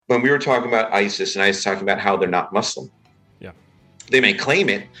when we were talking about ISIS, and I was talking about how they're not Muslim. Yeah. They may claim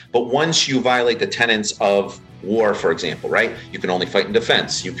it, but once you violate the tenets of war, for example, right? You can only fight in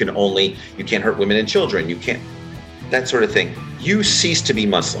defense. You can't hurt women and children. You can't, that sort of thing. You cease to be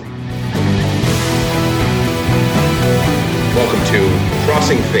Muslim. Welcome to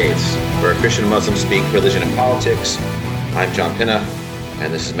Crossing Faiths, where Christian and Muslims speak religion and politics. I'm John Pinna,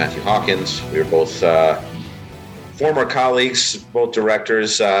 and this is Matthew Hawkins. We are both former colleagues, both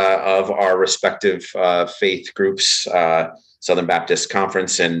directors of our respective faith groups, Southern Baptist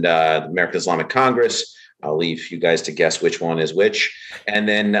Conference and the American Islamic Congress. I'll leave you guys to guess which one is which. And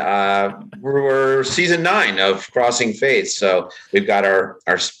then we're season 9 of Crossing Faiths. So we've got our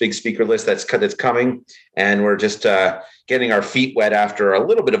big speaker list that's coming, and we're just getting our feet wet after a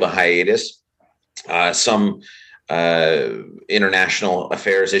little bit of a hiatus. Some international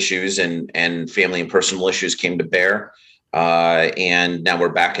affairs issues and family and personal issues came to bear. And now we're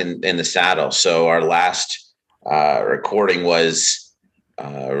back in the saddle. So our last recording was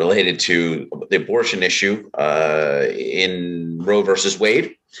related to the abortion issue in Roe versus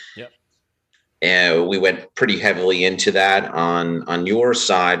Wade. Yep. And we went pretty heavily into that. On your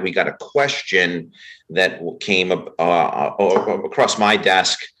side, we got a question that came across my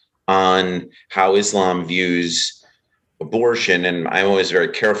desk on how Islam views abortion, and I'm always very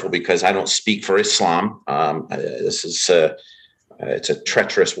careful because I don't speak for Islam. This is it's a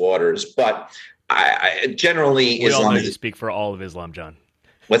treacherous waters, but I generally we Islam. All know you speak for all of Islam, John.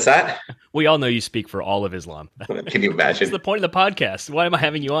 What's that? We all know you speak for all of Islam. Can you imagine? That's the point of the podcast. Why am I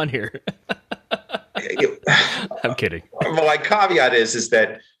having you on here? I'm kidding. Well, my caveat is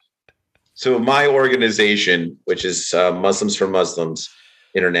that so my organization, which is Muslims for Muslims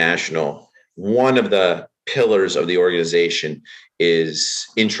International, one of the pillars of the organization is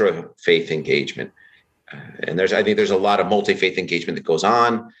intra-faith engagement. And I think there's a lot of multi-faith engagement that goes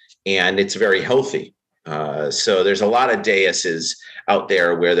on, and it's very healthy. So there's a lot of daises out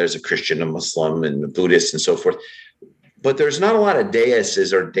there where there's a Christian, a Muslim, and a Buddhist and so forth. But there's not a lot of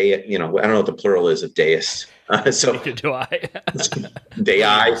daises or I don't know what the plural is of deist. So do I?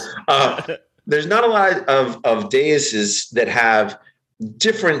 Dei. There's not a lot of daises that have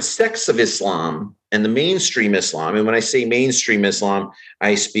different sects of Islam and the mainstream Islam. And when I say mainstream Islam,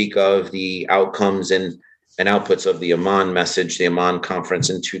 I speak of the outcomes and outputs of the Amman message, the Amman conference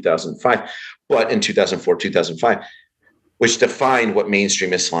in 2005, but in 2004, 2005, which defined what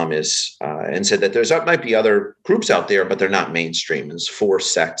mainstream Islam is and said that there might be other groups out there, but they're not mainstream. There's 4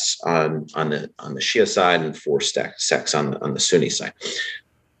 sects on the Shia side and 4 sects on the Sunni side.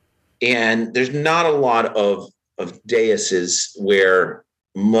 And there's not a lot of daises where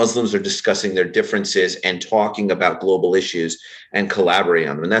Muslims are discussing their differences and talking about global issues and collaborating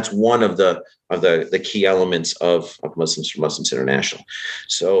on them. And that's one of the key elements of Muslims for Muslims International.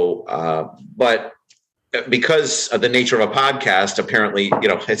 So, but because of the nature of a podcast, apparently,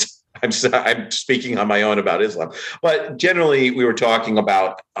 I'm speaking on my own about Islam. But generally, we were talking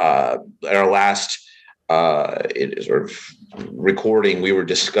about our last sort of recording. We were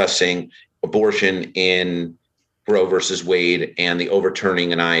discussing abortion in Roe versus Wade and the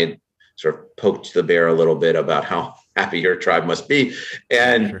overturning, and I had sort of poked the bear a little bit about how happy your tribe must be,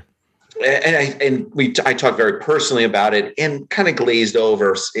 and Sure. I talked very personally about it and kind of glazed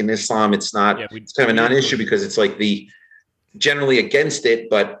over. In Islam, it's not it's kind of a non-issue because it's like the generally against it,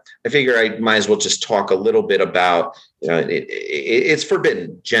 but I figure I might as well just talk a little bit about it's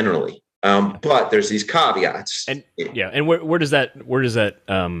forbidden generally, but there's these caveats. And where does that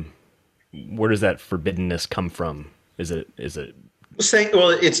forbiddenness come from? Is it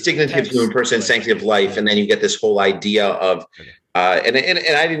it's dignity of human person, sanctity of life, and then you get this whole idea of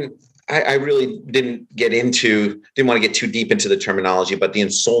I really didn't want to get too deep into the terminology, but the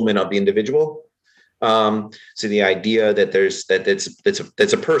ensoulment of the individual. So the idea that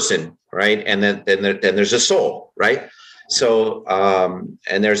that's a person, right, and then there's a soul, right. So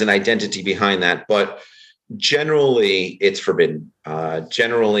and there's an identity behind that, but generally it's forbidden.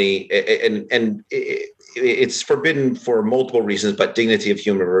 Generally, and it's forbidden for multiple reasons, but dignity of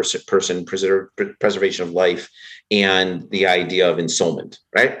human person, preservation of life, and the idea of ensoulment,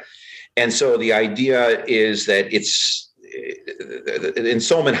 right? And so the idea is that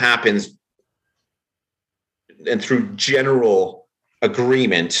ensoulment happens and through general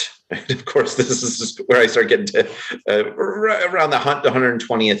agreement. Of course, this is where I start getting to around the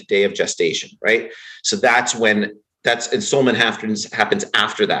 120th day of gestation, right? So that's when ensoulment happens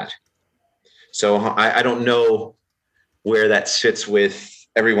after that. So I don't know where that sits with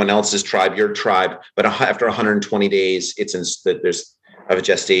everyone else's tribe, your tribe, but after 120 days, there's of a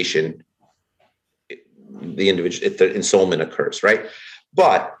gestation, the ensoulment occurs, right?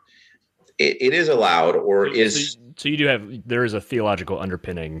 But it is allowed, or is. So you do have, there is a theological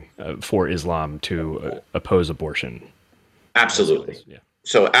underpinning for Islam to oppose abortion. Absolutely. Yeah.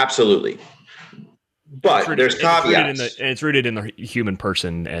 So absolutely. But there's caveats. It's rooted in the human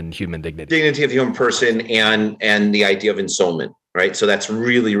person and human dignity. Dignity of the human person, and the idea of ensoulment, right? So that's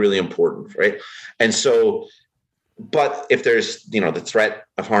really, really important, right? And so, but if there's, the threat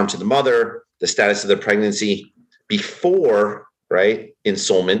of harm to the mother, the status of the pregnancy before, right,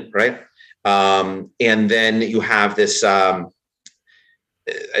 ensoulment, right? And then you have this,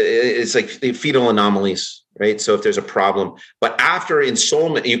 it's like the fetal anomalies, right? So if there's a problem, but after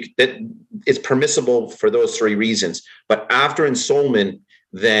ensoulment, it's permissible for those three reasons. But after ensoulment,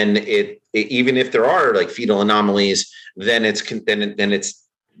 then it even if there are like fetal anomalies, then it's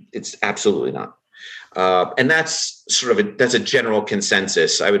absolutely not. And that's that's a general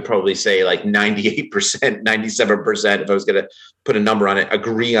consensus. I would probably say like 98%, 97%, if I was going to put a number on it,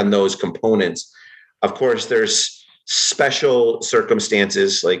 agree on those components. Of course, there's special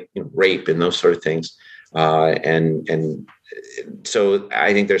circumstances like rape and those sort of things. And so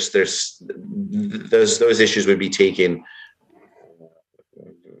I think there's those issues would be taken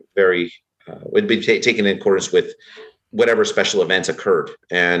taken in accordance with whatever special events occurred.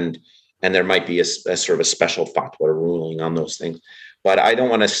 And there might be a sort of a special fatwa ruling on those things. But I don't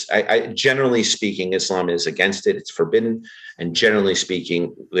want to, I generally speaking, Islam is against it. It's forbidden. And generally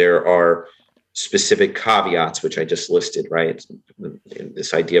speaking, there are specific caveats, which I just listed, right?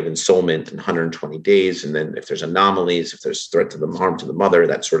 This idea of ensoulment in 120 days. And then if there's anomalies, if there's threat to the harm to the mother,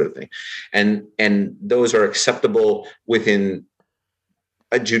 that sort of thing. And those are acceptable within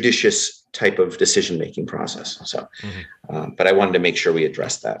a judicious type of decision-making process. So, but I wanted to make sure we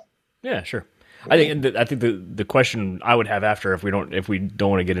addressed that. Yeah, sure. I think the question I would have after, if we don't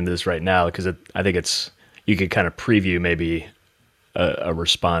want to get into this right now, because I think you could kind of preview maybe a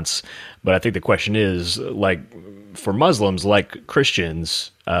response, but I think the question is, like, for Muslims, like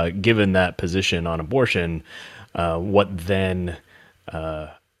Christians, given that position on abortion, what then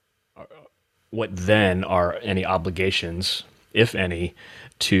are any obligations, if any,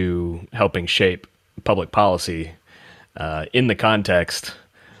 to helping shape public policy in the context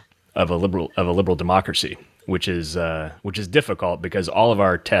of a liberal democracy, which is difficult because all of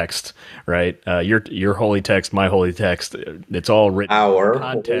our text, right? Your holy text, my holy text, it's all written our in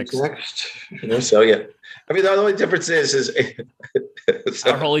context. Holy text. So yeah, I mean the only difference is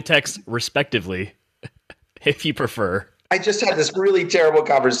our holy text, respectively, if you prefer. I just had this really terrible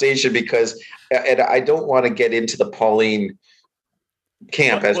conversation because, and I don't want to get into the Pauline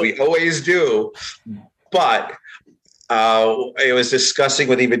camp as we always do, but. I was discussing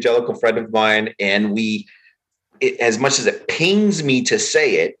with an evangelical friend of mine, and as much as it pains me to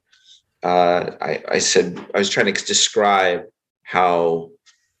say it, I said, I was trying to describe how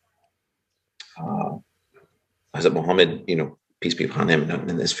Hazrat Muhammad, peace be upon him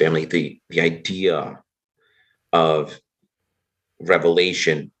and his family, the idea of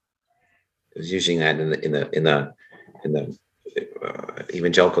revelation. I was using that in the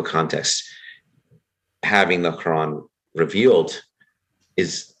evangelical context. Having the Quran revealed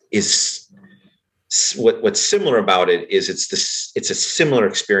is what's similar about it is it's a similar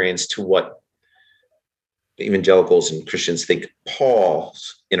experience to what evangelicals and Christians think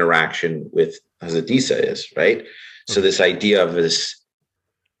Paul's interaction with Hazrat Isa is, right? So this idea of this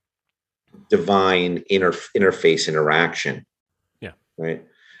divine interface interaction, right?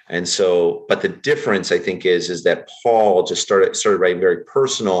 And so, but the difference I think is that Paul just started writing very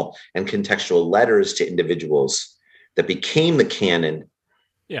personal and contextual letters to individuals that became the canon.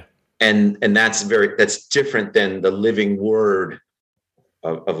 Yeah. And that's different than the living word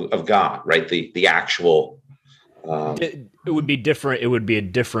of God, right? The actual, it would be different. It would be a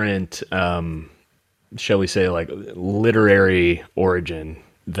different, shall we say, like literary origin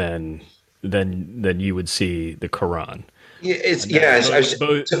than you would see the Quran.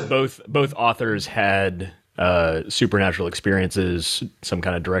 Both authors had supernatural experiences, some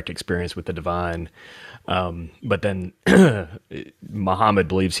kind of direct experience with the divine. But then Muhammad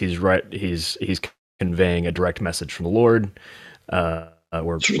believes he's right. He's conveying a direct message from the Lord,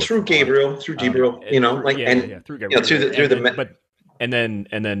 through Gabriel, through Gabriel, through Gabriel, and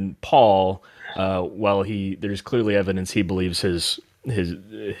then Paul, while there's clearly evidence he believes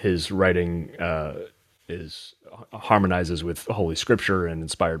his writing harmonizes with Holy Scripture and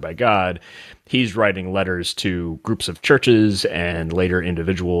inspired by God. He's writing letters to groups of churches and later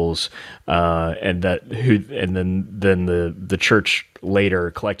individuals, and then the church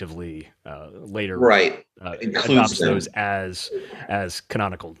later collectively includes adopts them. those as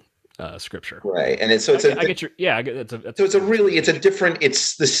canonical scripture. Right. And I get your, yeah, I get,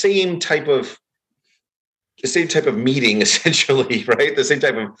 it's the same type of meeting, essentially, right? The same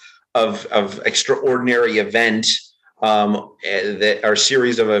type of extraordinary event, that are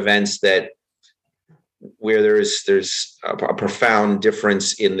series of events that where there's a profound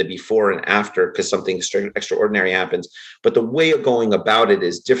difference in the before and after because something extraordinary happens. But the way of going about it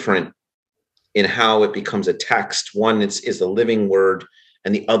is different in how it becomes a text. One is the living word,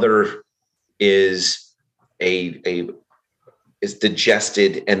 and the other is is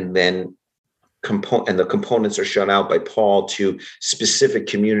digested and then and the components are shut out by Paul to specific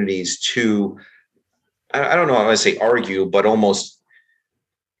communities to, I don't know how I say argue, but almost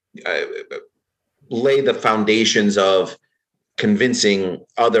lay the foundations of convincing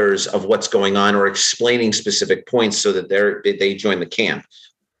others of what's going on or explaining specific points so that they join the camp.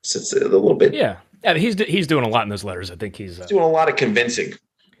 So it's a little bit. Yeah. He's doing a lot in those letters. I think he's doing a lot of convincing.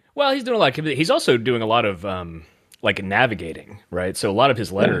 Well, he's doing a lot. He's also doing a lot of like navigating, right? So a lot of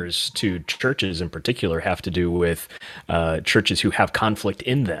his letters to churches in particular have to do with churches who have conflict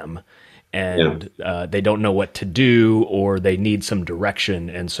in them, and they don't know what to do or they need some direction.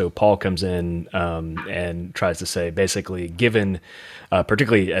 And so Paul comes in and tries to say, basically, given,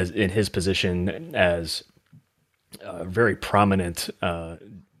 particularly as in his position as a very prominent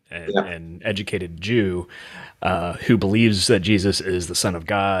and educated Jew who believes that Jesus is the Son of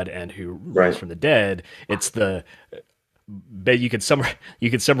God and who rose from the dead, you could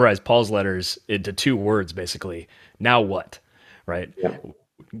summarize Paul's letters into two words, basically. Now what, right? Yeah.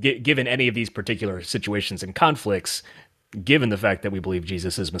 Given any of these particular situations and conflicts, given the fact that we believe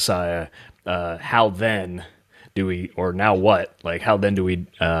Jesus is Messiah, how then do we, or now what? Like, how then do we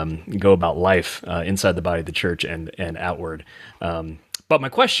go about life inside the body of the church and outward? But my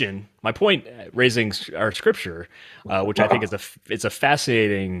point, raising our scripture, which I think it's a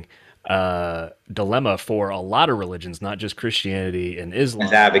fascinating dilemma for a lot of religions, not just Christianity and Islam.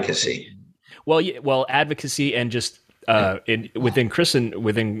 And advocacy. Well, advocacy and just within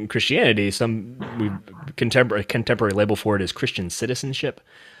Christianity, contemporary label for it is Christian citizenship,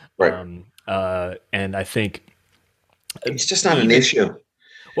 right? And I think it's just not an issue.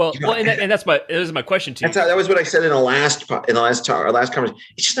 Well, and that's my question to you. That was what I said in our last conversation.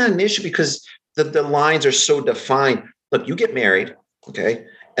 It's just not an issue because the lines are so defined. Look, you get married, okay,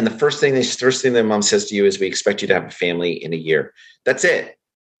 and the first thing their mom says to you is, "We expect you to have a family in a year." That's it.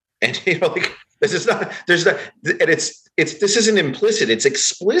 And this is not. There's not, and this isn't implicit. It's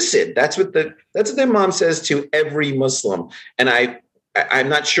explicit. That's what their mom says to every Muslim. And I'm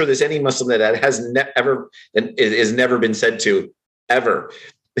not sure there's any Muslim that has never been said to ever.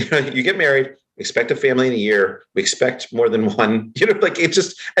 You get married, we expect a family in a year, we expect more than one, it's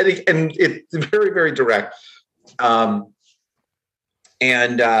just, I think, and it's very, very direct.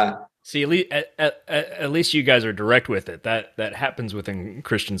 See, at least you guys are direct with it. That happens within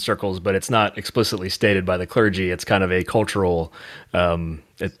Christian circles, but it's not explicitly stated by the clergy. It's kind of a cultural,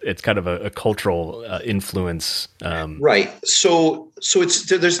 it's kind of a cultural influence. Right. So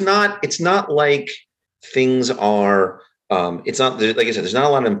it's not like things are. It's not, like I said, there's not a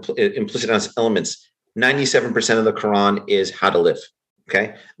lot of implicit elements. 97% of the Quran is how to live.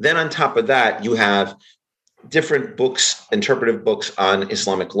 Okay. Then on top of that, you have different books, interpretive books on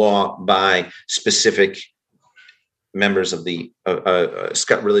Islamic law by specific members of the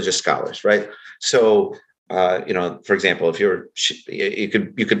religious scholars. Right. So, for example, if you're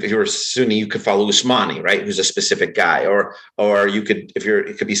Sunni, you could follow Usmani, right? Who's a specific guy, or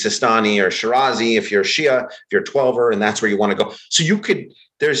it could be Sistani or Shirazi. If you're Shia, if you're 12er, and that's where you want to go. So you could,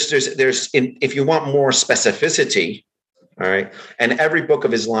 if you want more specificity, all right. And every book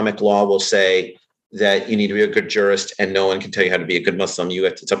of Islamic law will say that you need to be a good jurist and no one can tell you how to be a good Muslim.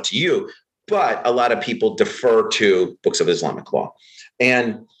 It's up to you. But a lot of people defer to books of Islamic law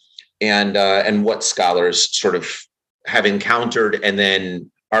and what scholars sort of have encountered and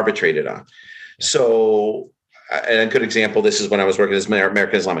then arbitrated on. So, and a good example, this is when I was working at the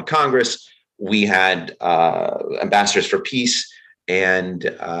American Islamic Congress. We had Ambassadors for Peace, and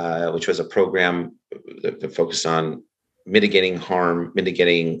which was a program that focused on mitigating harm,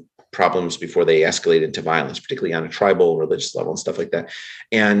 mitigating problems before they escalate into violence, particularly on a tribal religious level and stuff like that.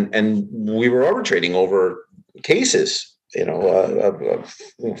 And we were arbitrating over cases,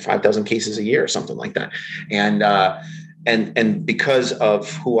 5,000 cases a year or something like that. And because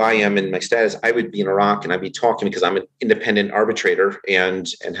of who I am and my status, I would be in Iraq and I'd be talking because I'm an independent arbitrator and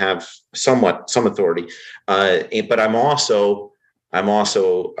have some authority. But I'm also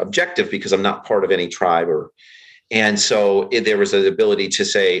objective because I'm not part of any tribe and so there was an ability to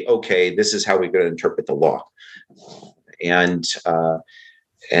say, okay, this is how we're going to interpret the law. And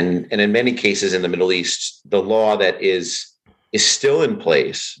and in many cases in the Middle East, the law that is still in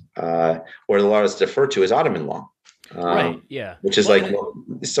place, or the law that's deferred to, is Ottoman law. Right. Yeah. Which is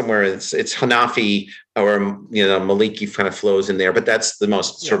somewhere it's Hanafi or Maliki kind of flows in there, but that's the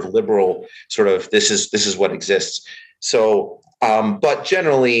most sort of liberal sort of this is what exists. So, but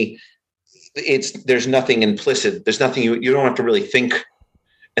generally, there's nothing implicit. There's nothing you don't have to really think.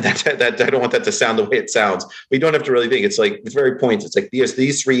 And that I don't want that to sound the way it sounds. We don't have to really think. It's like the very point. It's like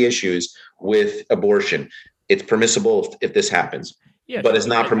these three issues with abortion. It's permissible if this happens. Yeah, but it's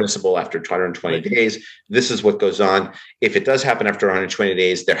not permissible after 120 days. This is what goes on. If it does happen after 120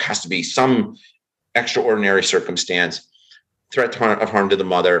 days, there has to be some extraordinary circumstance, threat of harm to the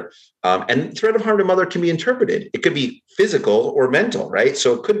mother. And threat of harm to mother can be interpreted. It could be physical or mental, right?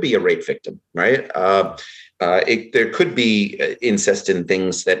 So it could be a rape victim, right? There could be incest in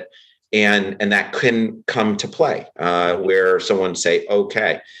things and that can come to play where someone say,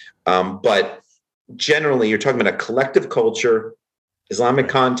 okay. But generally, you're talking about a collective culture, Islamic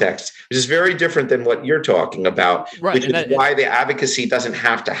context, which is very different than what you're talking about, which is why the advocacy doesn't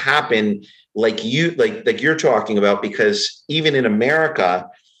have to happen like you're talking about, because even in America,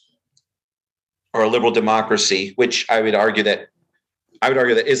 or a liberal democracy, which I would argue that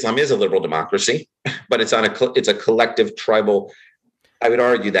Islam is a liberal democracy, but it's a collective tribal. I would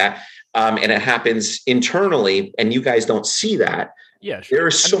argue that, and it happens internally, and you guys don't see that. Yeah, sure. There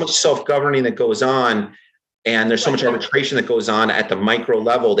is so much self-governing that goes on, and there's so much arbitration that goes on at the micro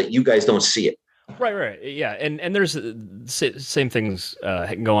level that you guys don't see it. Right. Yeah. And there's same things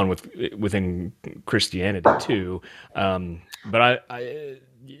go on within Christianity too. But I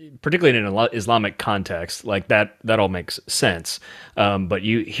particularly in an Islamic context, like that all makes sense. But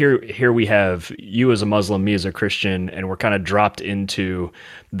here we have you as a Muslim, me as a Christian, and we're kind of dropped into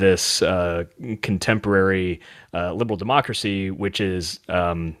this contemporary liberal democracy, which is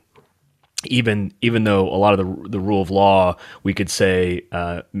even though a lot of the rule of law, we could say,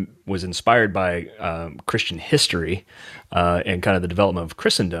 was inspired by Christian history and kind of the development of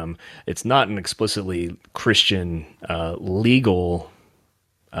Christendom, it's not an explicitly Christian legal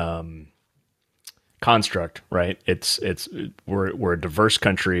construct, right? We're a diverse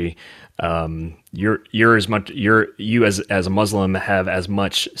country. You as a Muslim have as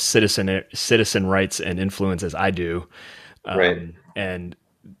much citizen rights and influence as I do, right? And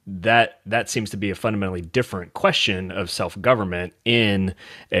that seems to be a fundamentally different question of self-government in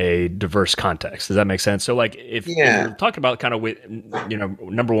a diverse context. Does that make sense? So like if you're talking about kind of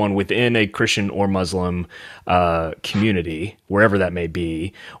number one, within a Christian or Muslim community, wherever that may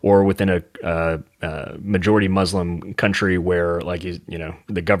be, or within a majority Muslim country where like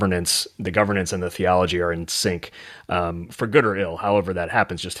the governance and the theology are in sync, for good or ill, however that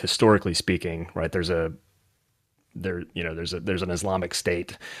happens, just historically speaking, right? There's an Islamic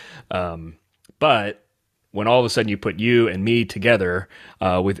state, but when all of a sudden you put you and me together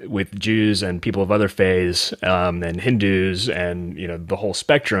with Jews and people of other faiths and Hindus and the whole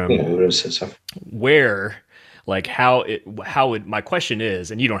spectrum, where like how my question is,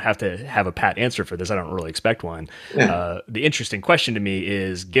 and you don't have to have a pat answer for this, I don't really expect one. The interesting question to me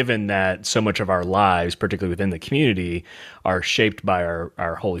is, given that so much of our lives, particularly within the community, are shaped by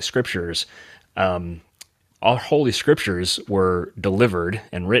our holy scriptures. Our holy scriptures were delivered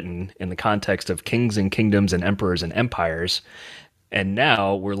and written in the context of kings and kingdoms and emperors and empires, and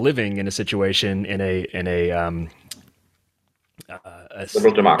now we're living in a situation in a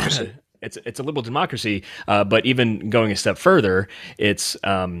liberal democracy. It's a liberal democracy, but even going a step further, it's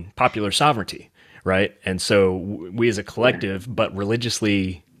popular sovereignty, right? And so we as a collective, but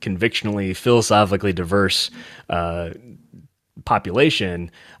religiously, convictionally, philosophically diverse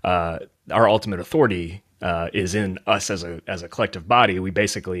population, our ultimate authority is in us as a collective body. We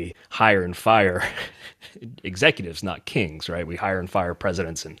basically hire and fire executives, not kings, right? We hire and fire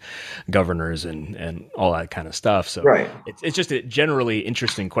presidents and governors and all that kind of stuff. So right. It's just a generally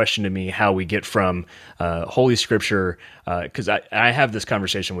interesting question to me how we get from Holy Scripture, because I have this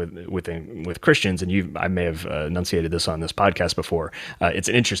conversation with Christians, and I may have enunciated this on this podcast before. It's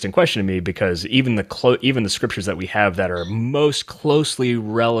an interesting question to me because even the scriptures that we have that are most closely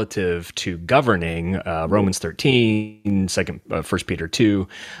relative to governing, Romans 13, 1 Peter 2,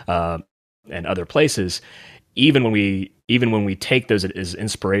 and other places, even when we take those as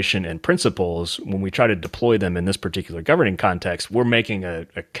inspiration and principles, when we try to deploy them in this particular governing context, we're making a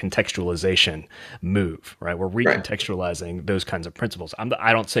contextualization move, right? We're recontextualizing those kinds of principles.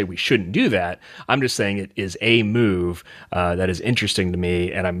 I don't say we shouldn't do that. I'm just saying it is a move that is interesting to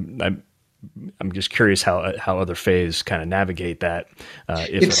me, and I'm just curious how other faiths kind of navigate that,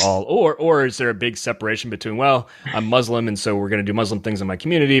 if at all, or is there a big separation between, well, I'm Muslim and so we're going to do Muslim things in my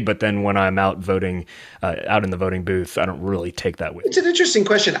community, but then when I'm out voting, out in the voting booth, I don't really take that with me. It's an interesting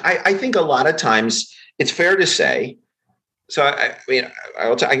question. I think a lot of times it's fair to say. So I mean,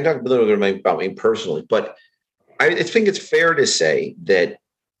 I can talk a little bit about me personally, but I think it's fair to say that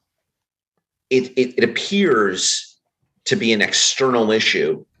it appears to be an external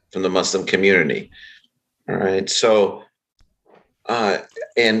issue from the Muslim community. All right. So, I'm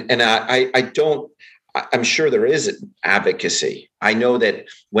sure there is advocacy. I know that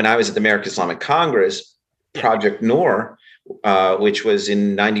when I was at the American Islamic Congress, Project Noor, which was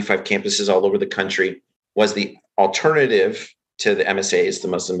in 95 campuses all over the country, was the alternative to the MSAs, the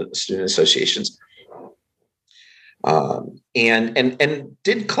Muslim Student Associations. And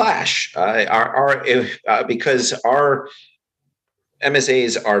did clash because our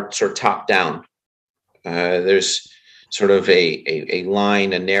MSAs are sort of top down. There's sort of a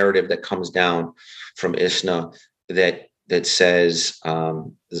line, a narrative that comes down from ISNA that says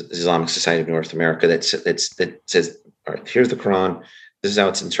Islamic Society of North America that says, all right, here's the Quran. This is how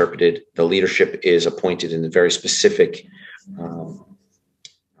it's interpreted. The leadership is appointed in a very specific. They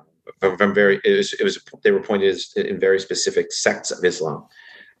were appointed in very specific sects of Islam,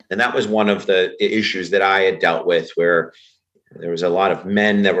 and that was one of the issues that I had dealt with, where there was a lot of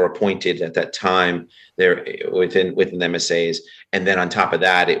men that were appointed at that time there within MSAs, and then on top of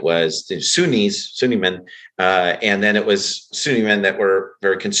that, it was the Sunni men, and then it was Sunni men that were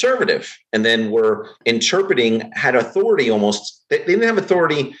very conservative, and then were had authority almost. They didn't have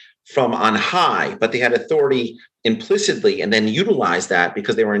authority from on high, but they had authority implicitly, and then utilized that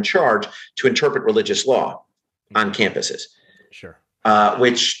because they were in charge to interpret religious law on campuses. Sure.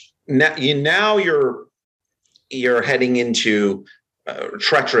 Which now you're heading into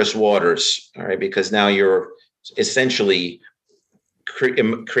treacherous waters, all right? Because now you're essentially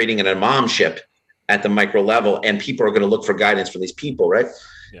creating an imamship at the micro level, and people are going to look for guidance from these people, right?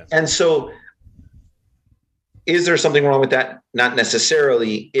 Yeah. And so, is there something wrong with that? Not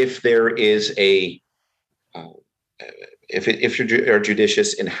necessarily. If there is if you're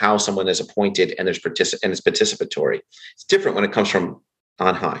judicious in how someone is appointed and it's participatory, it's different when it comes from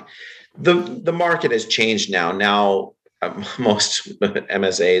on high. The market has changed now. Now most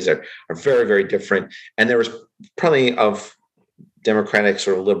MSAs are very, very different, and there was plenty of democratic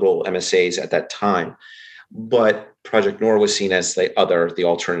sort of liberal MSAs at that time, but Project Noor was seen as the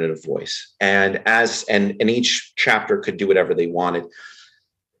alternative voice, and each chapter could do whatever they wanted.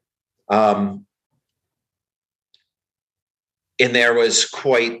 And there were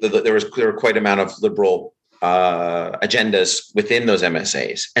quite amount of liberal agendas within those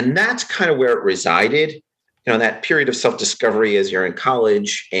MSAs, and that's kind of where it resided. That period of self-discovery as you're in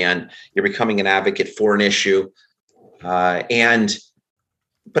college and you're becoming an advocate for an issue, but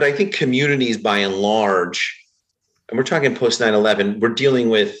I think communities by and large, and we're talking post 9/11, we're dealing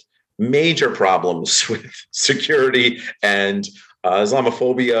with major problems with security and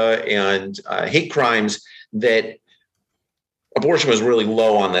Islamophobia and hate crimes, that abortion was really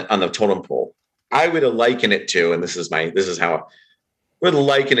low on the totem pole. I would liken it to, and this is how I would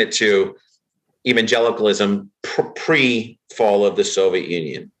liken it to, evangelicalism pre-fall of the Soviet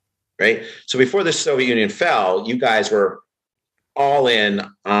Union, right? So before the Soviet Union fell, you guys were all in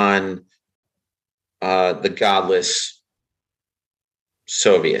on the godless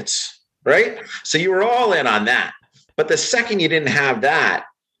Soviets, right? So you were all in on that. But the second you didn't have that,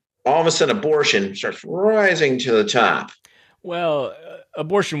 all of a sudden abortion starts rising to the top. Well,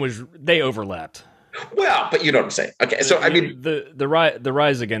 they overlapped. Well, but you know what I'm saying. Okay, so I mean, the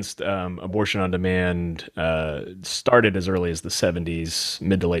rise against abortion on demand started as early as the 70s,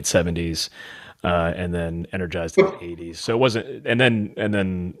 mid to late 70s, and then energized in the 80s. So it wasn't, and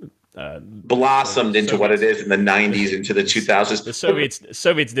then blossomed into what it is in the 90s into the 2000s. The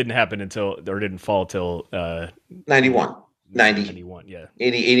Soviets didn't didn't fall till 91. 91, yeah.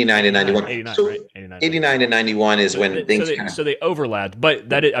 89 and 91. 89, so right? 89, 89 and 91 is when things so they overlapped, but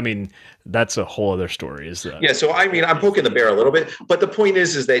that's a whole other story. So I mean, I'm poking the bear a little bit, but the point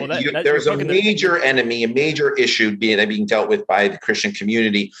is that there's a major enemy, a major issue being dealt with by the Christian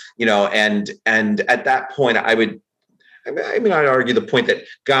community, and at that point, I'd argue the point that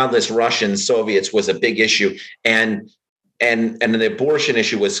godless Russians, Soviets was a big issue, and the abortion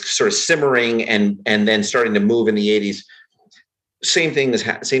issue was sort of simmering and then starting to move in the 80s. Same thing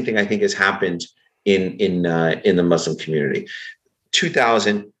I think has happened in the Muslim community.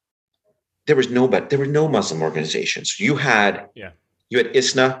 2000, there were no Muslim organizations. You had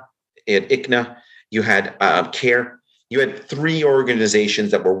ISNA, you had ICNA, you had CARE, you had three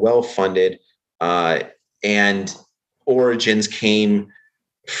organizations that were well funded, and origins came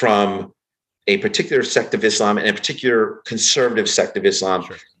from a particular sect of Islam and a particular conservative sect of Islam.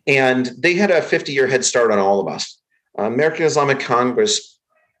 Sure. And they had a 50-year head start on all of us. American Islamic Congress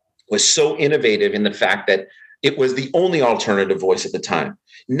was so innovative in the fact that it was the only alternative voice at the time.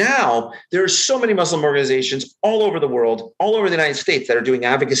 Now, there are so many Muslim organizations all over the world, all over the United States, that are doing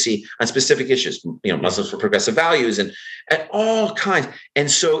advocacy on specific issues, Muslims for progressive values and all kinds.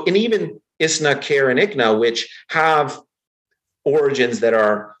 And so, and even ISNA, CARE, and ICNA, which have origins that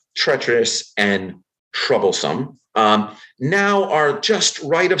are treacherous and troublesome, now are just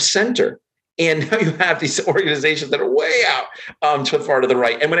right of center. And now you have these organizations that are way out to the far to the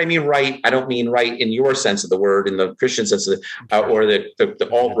right. And when I mean right, I don't mean right in your sense of the word, in the Christian sense of or the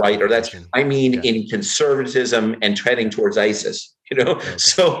alt-right, or that's, I mean in conservatism and heading towards ISIS, Okay.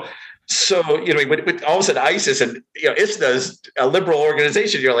 So when all of a sudden ISIS and ISNA's a liberal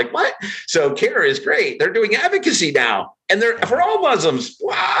organization, you're like, what? So CARE is great. They're doing advocacy now, and they're for all Muslims.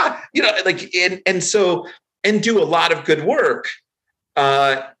 Wow. And do a lot of good work.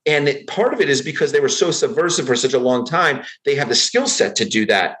 And part of it is because they were so subversive for such a long time, they have the skill set to do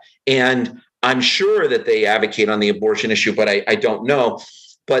that. And I'm sure that they advocate on the abortion issue, but I don't know.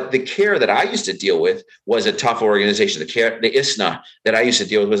 But the CARE that I used to deal with was a tough organization. The ISNA that I used to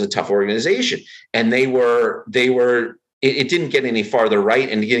deal with was a tough organization. And it didn't get any farther right,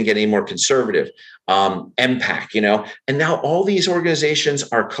 and it didn't get any more conservative. MPAC, and now all these organizations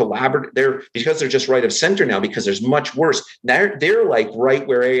are collaborative. Because they're just right of center now, because there's much worse. They're like right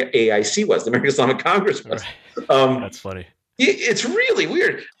where AIC was, the American Islamic Congress was. Right. That's funny. It's really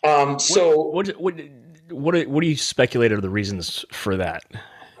weird. What do you speculate are the reasons for that?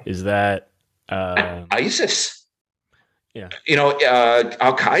 Is that ISIS? Yeah.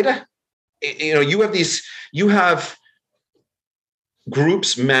 Al Qaeda. You have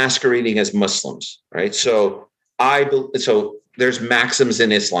groups masquerading as Muslims, right? So there's maxims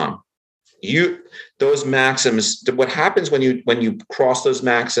in Islam. Those maxims, what happens when you cross those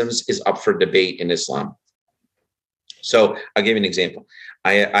maxims is up for debate in Islam. So I'll give you an example.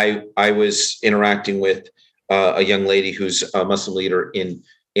 I was interacting with a young lady who's a Muslim leader in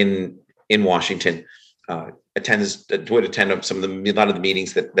Washington. Would attend a lot of the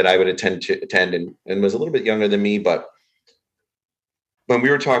meetings that I would attend and was a little bit younger than me, but when we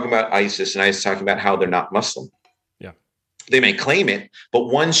were talking about ISIS, and I was talking about how they're not Muslim. Yeah. They may claim it, but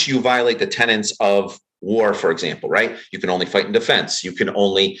once you violate the tenets of war, for example, right? You can only fight in defense. You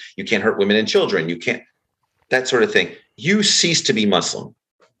can't hurt women and children. You can't, that sort of thing. You cease to be Muslim.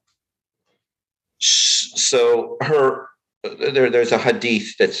 So there's a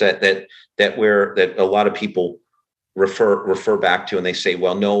hadith that said that a lot of people refer back to, and they say,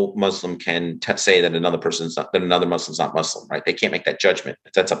 well, no Muslim can say that another Muslim's not Muslim, right? They can't make that judgment.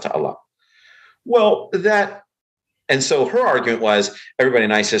 That's up to Allah. Well, and so her argument was everybody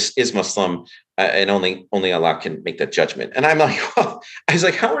in ISIS is Muslim, and only Allah can make that judgment. And I'm like, well, I was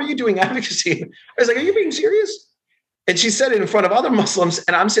like, how are you doing advocacy? I was like, are you being serious? And she said it in front of other Muslims,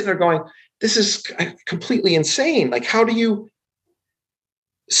 and I'm sitting there going, this is completely insane. Like, how do you?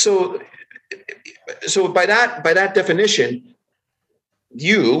 So by that definition,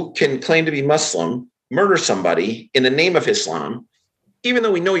 you can claim to be Muslim, murder somebody in the name of Islam, even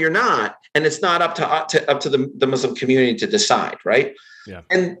though we know you're not, and it's not up to the Muslim community to decide, right? Yeah.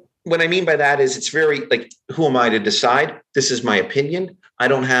 And what I mean by that is, it's very like, who am I to decide? This is my opinion. I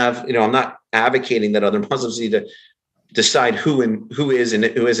don't have, I'm not advocating that other Muslims need to decide who is and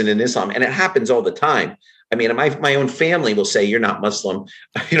who isn't in Islam, and it happens all the time. I mean, my own family will say, you're not Muslim.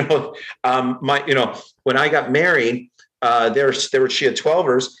 When I got married, there were Shia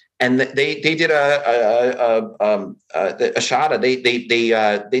 12ers, and they did a shahada.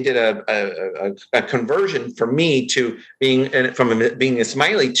 They did a conversion for me to being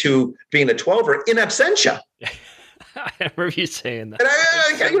Ismaili to being a 12er in absentia. I remember you saying that.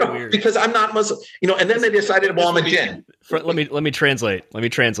 And because I'm not Muslim, and then they decided, well, I'm a jinn. Let me translate.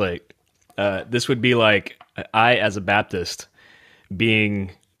 This would be like I, as a Baptist,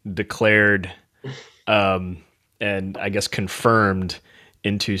 being declared, and I guess confirmed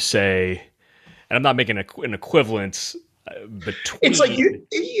into, say, and I'm not making an equivalence between it's like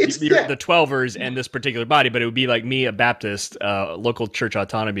the 12ers and this particular body, but it would be like me, a Baptist, local church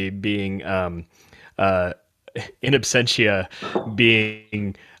autonomy, being in absentia,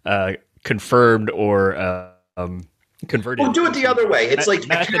 being confirmed or converted. Well, do it the other way. It's like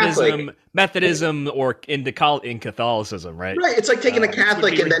Methodism, or in Catholicism, right? Right. It's like taking a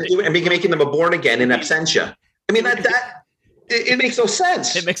Catholic and then making them a born again in absentia. I mean, It makes no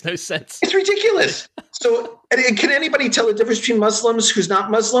sense. It makes no sense. It's ridiculous. So, and can anybody tell the difference between Muslims who's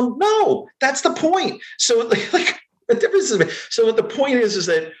not Muslim? No, that's the point. So, like the difference is. So, what the point is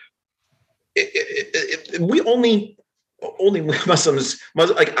that we only Muslims.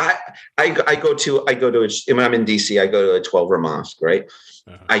 Like I go to. When I'm in DC, I go to a 12-hour mosque. Right.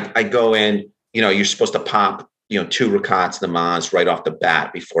 I go in. You're supposed to pop 2 rakats namaz right off the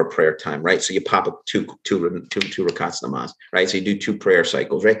bat before prayer time, right? So you pop up two rakats namaz, right? So you do 2 prayer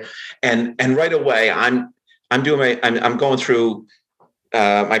cycles, right? And right away, I'm going through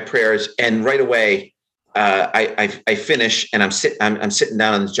my prayers, and right away, I finish, and I'm sitting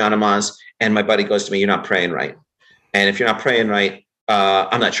down on the janamaz, and my buddy goes to me, "You're not praying right, and if you're not praying right,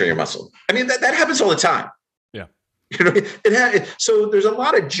 I'm not sure you're Muslim." I mean, that happens all the time. So there's a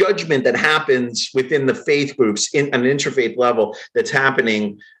lot of judgment that happens within the faith groups in an interfaith level that's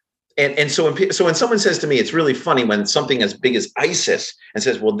happening. And so when someone says to me, it's really funny when something as big as ISIS and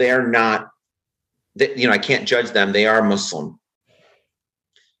says, well, they're not, I can't judge them. They are Muslim.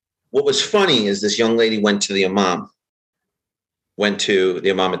 What was funny is this young lady went to the imam at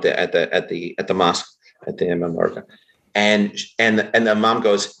the mosque at the Imam Barka. And the imam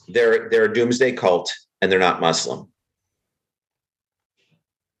goes, they're a doomsday cult and they're not Muslim.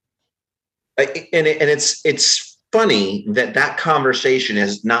 And it's funny that conversation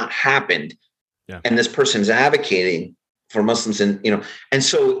has not happened, and this person's advocating for Muslims, and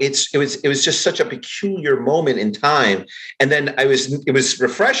so it was just such a peculiar moment in time. And then it was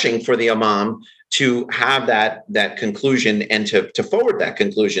refreshing for the imam to have that conclusion and to forward that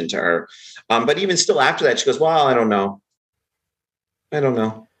conclusion to her. But even still, after that, she goes, "Well, I don't know."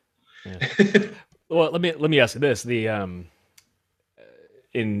 Yeah. Well, let me ask you this: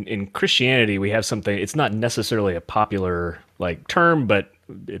 in Christianity, we have something. It's not necessarily a popular term, but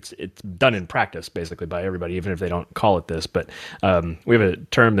it's done in practice basically by everybody, even if they don't call it this. But we have a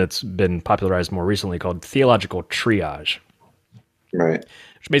term that's been popularized more recently called theological triage, right?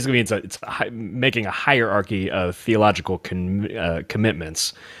 Which basically means it's making a hierarchy of theological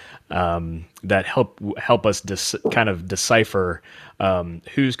commitments that help us kind of decipher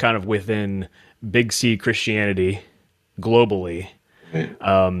who's kind of within Big C Christianity globally.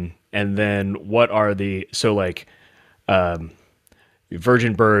 And then what are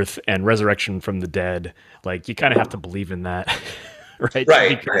virgin birth and resurrection from the dead? You kind of have to believe in that, right?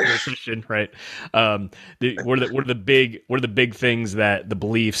 Right. Christian, right? What are the big things that the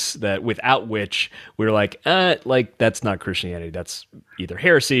beliefs that without which we're that's not Christianity. That's either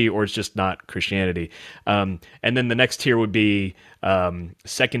heresy or it's just not Christianity. And then the next tier would be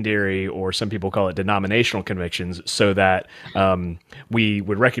secondary, or some people call it denominational convictions, so that we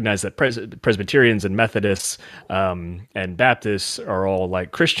would recognize that Presbyterians and Methodists and Baptists are all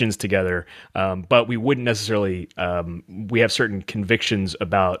Christians together, but we wouldn't necessarily we have certain convictions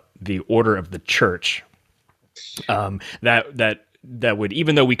about the order of the church that would,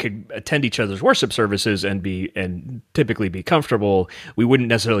 even though we could attend each other's worship services and typically be comfortable, we wouldn't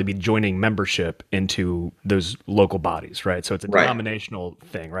necessarily be joining membership into those local bodies, right? So it's a denominational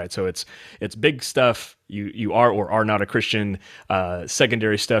thing, right? So it's big stuff. You are or are not a Christian.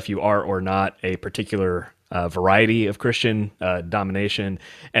 Secondary stuff, you are or not a particular variety of Christian domination.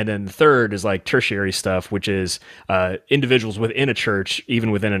 And then the third is tertiary stuff, which is individuals within a church,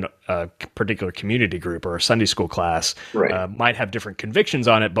 even within a particular community group or a Sunday school class, might have different convictions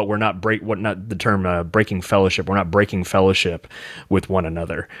on it, but we're not the term breaking fellowship. We're not breaking fellowship with one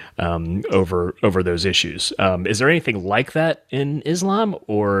another over those issues. Is there anything like that in Islam,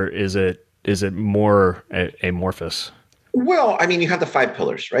 or is it more amorphous? Well, I mean, you have the 5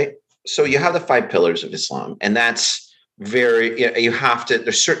 pillars, right? So you have the 5 pillars of Islam, and that's you have to,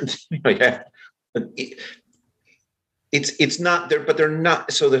 there's certain, it's not there, but they're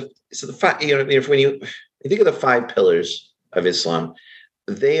not. So the 5, if when you think of the 5 pillars of Islam,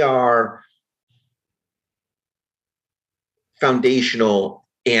 they are foundational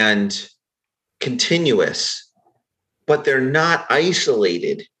and continuous, but they're not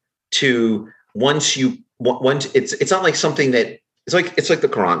isolated to once it's not like something that, it's like the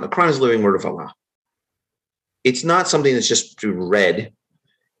Quran. The Quran is the living word of Allah. It's not something that's just to be read.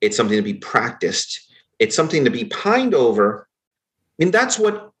 It's something to be practiced. It's something to be pined over. I mean, that's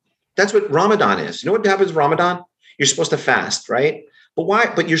what Ramadan is. You know what happens in Ramadan? You're supposed to fast, right? But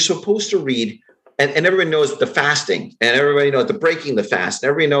why? But you're supposed to read, and everybody knows the fasting, and everybody knows the breaking the fast. And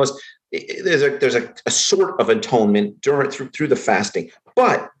everybody knows there's a sort of atonement through the fasting.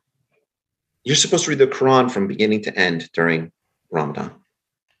 But you're supposed to read the Quran from beginning to end during Ramadan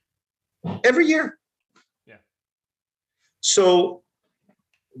every year. Yeah. So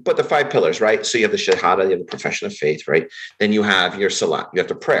but the five pillars, right? So you have the shahada, you have the profession of faith, right? Then you have your salat, you have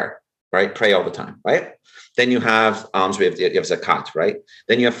the prayer, right? Pray all the time, right? Then you have alms, you have zakat, right?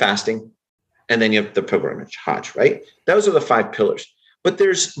 Then you have fasting, and then you have the pilgrimage, Hajj, right? Those are the five pillars. But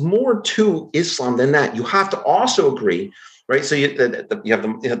there's more to Islam than that. You have to also agree, right? So you have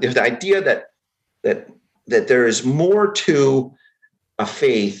the idea that there is more to a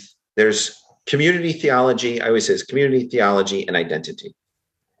faith. There's community theology. I always say it's community theology and identity.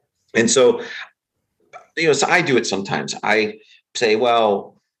 And so, so I do it sometimes. I say,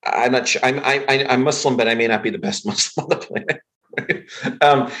 well, I'm not sure. I'm Muslim, but I may not be the best Muslim on the planet. Right?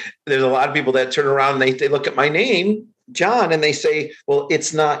 There's a lot of people that turn around and they look at my name, John, and they say, well,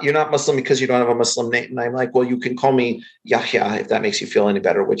 you're not Muslim because you don't have a Muslim name. And I'm like, well, you can call me Yahya if that makes you feel any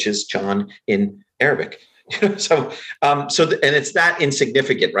better, which is John in Arabic. So and it's that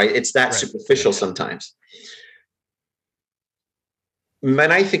insignificant, right? It's that superficial sometimes.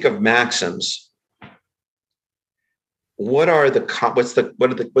 When I think of maxims, what's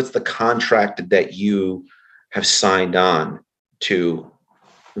the contract that you have signed on to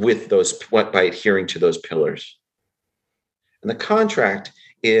with those by adhering to those pillars? And the contract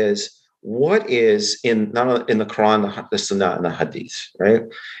is what is in the Quran, the Sunnah, and the Hadith, right?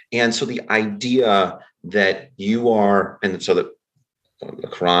 And so the idea that you are, and so the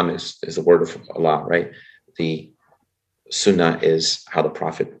Quran is the word of Allah, right? The Sunnah is how the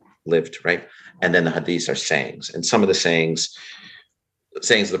Prophet lived, right? And then the Hadiths are sayings, and some of the sayings of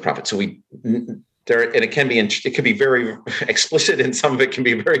the Prophet. So and it can be very explicit, and some of it can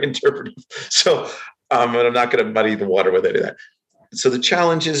be very interpretive. So, and I'm not going to muddy the water with any of that. So the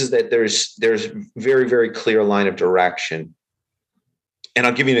challenge is that there's very, very clear line of direction. And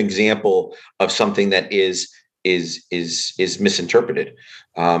I'll give you an example of something that is misinterpreted.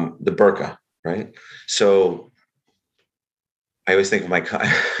 The burqa, right? So I always think of my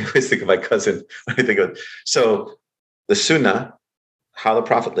cousin when I think of it. So the Sunnah, how the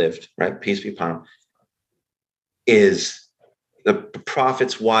Prophet lived, right? Peace be upon him, is the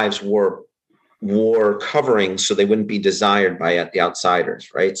Prophet's wives wore coverings so they wouldn't be desired by the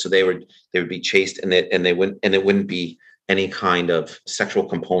outsiders, right? So they would be chaste, and it wouldn't be any kind of sexual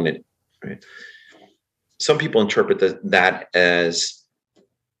component, right? Some people interpret that as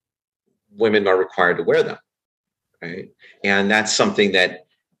women are required to wear them, right? And that's something that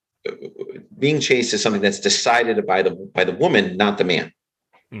being chaste is something that's decided by the woman, not the man.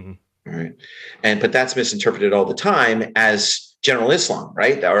 Mm-hmm. Right. But that's misinterpreted all the time as general Islam,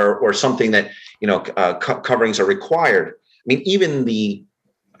 right? Or something that, coverings are required. I mean, even the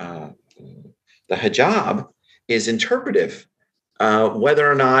hijab is interpretive, whether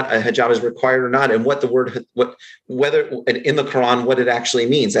or not a hijab is required or not, and whether in the Quran, what it actually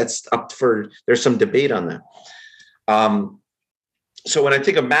means. That's there's some debate on that. So when I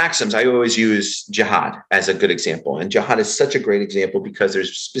think of maxims, I always use jihad as a good example. And jihad is such a great example because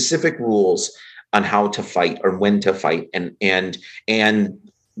there's specific rules on how to fight or when to fight. And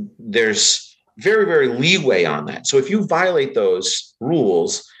there's very, very leeway on that. So if you violate those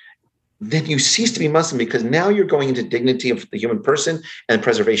rules, then you cease to be Muslim, because now you're going into dignity of the human person and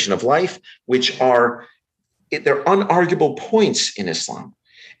preservation of life, which they're unarguable points in Islam.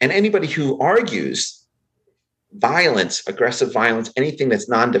 And anybody who argues violence, aggressive violence, anything that's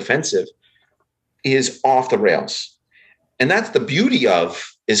non-defensive is off the rails. And that's the beauty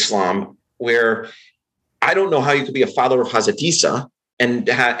of Islam, where I don't know how you could be a follower of Hazrat Isa and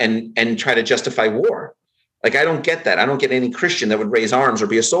try to justify war. Like, I don't get that. I don't get any Christian that would raise arms or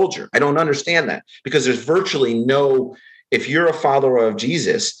be a soldier. I don't understand that, because there's virtually if you're a follower of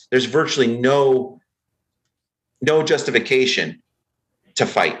Jesus, there's virtually no justification to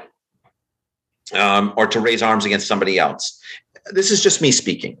fight. Or to raise arms against somebody else. This is just me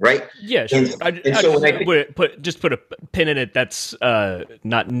speaking, right? Yeah, sure. Put a pin in it. That's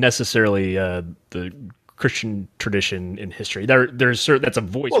not necessarily the Christian tradition in history. That's a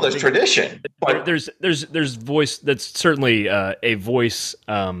voice. Well, there's tradition. But there's voice. That's certainly a voice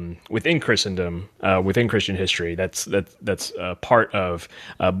within Christendom, within Christian history. That's part of,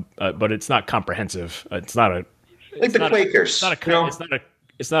 but it's not comprehensive. It's not a like the Quakers.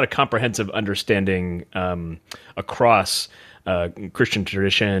 It's not a comprehensive understanding across Christian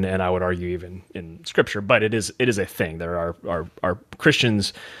tradition, and I would argue even in Scripture. But it is a thing. There are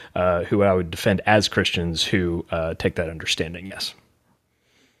Christians who I would defend as Christians who take that understanding. Yes.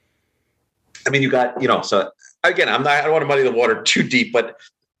 I mean, you got So again, I don't want to muddy the water too deep, but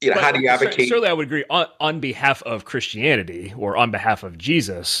how do you advocate? Certainly, I would agree on behalf of Christianity or on behalf of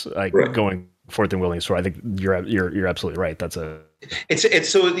Jesus, going forth and willing. So I think you're absolutely right. It's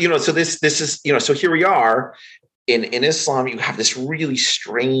so so this is so here we are, in Islam, you have this really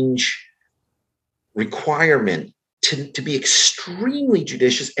strange requirement to be extremely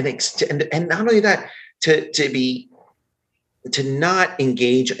judicious and not only that, to not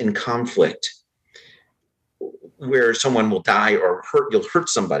engage in conflict where someone will die or you'll hurt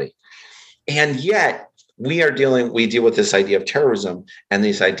somebody. And yet we deal with this idea of terrorism and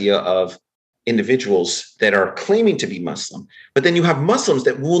this idea of individuals that are claiming to be Muslim, but then you have Muslims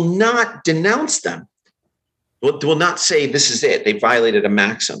that will not denounce them, will not say this is it, they violated a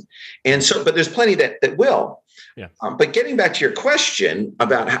maxim. And so, but there's plenty that will. Yeah. But getting back to your question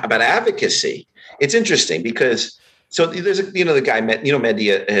about advocacy, it's interesting because so there's the guy,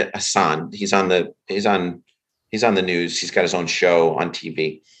 Mehdi Hassan. He's on the news. He's got his own show on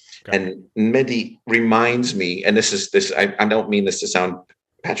TV. Okay. And Mehdi reminds me, and I don't mean this to sound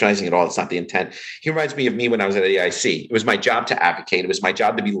patronizing at all. It's not the intent. He reminds me of me when I was at AIC. It was my job to advocate. It was my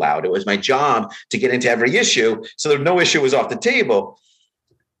job to be loud. It was my job to get into every issue so that no issue was off the table.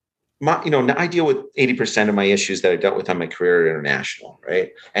 I deal with 80% of my issues that I dealt with on my career are international,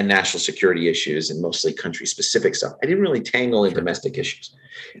 right? And national security issues and mostly country-specific stuff. I didn't really tangle in domestic issues.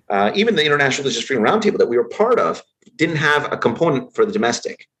 Even the International Religious Freedom Roundtable that we were part of didn't have a component for the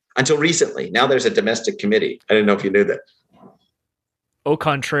domestic until recently. Now there's a domestic committee. I didn't know if you knew that. Au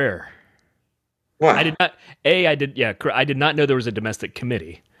contraire. What? I did not know there was a domestic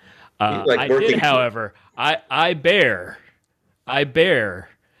committee. I did, however, I bear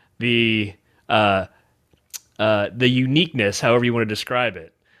the uniqueness, however you want to describe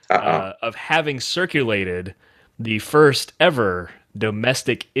it, of having circulated the first ever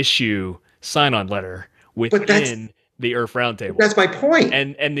domestic issue sign-on letter within the IRF Roundtable. That's my point.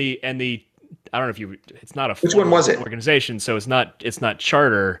 And the I don't know if it's not a which one was it? Organization, so it's not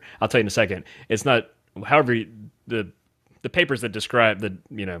charter. I'll tell you in a second. It's not, however, the papers that describe right.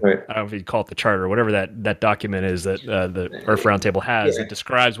 I don't know if you call it the charter or whatever that document is that the IRF Roundtable has that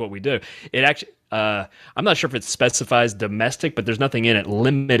describes what we do. It actually, I'm not sure if it specifies domestic, but there's nothing in it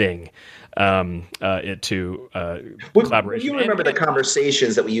limiting it to collaboration. You remember the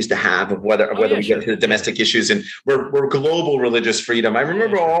conversations that we used to have of whether we get to the domestic issues and we're global religious freedom. I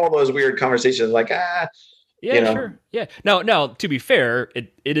remember all those weird conversations like, Sure. Yeah. Now, to be fair,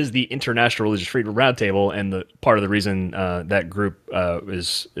 it is the International Religious Freedom Roundtable, and the part of the reason that group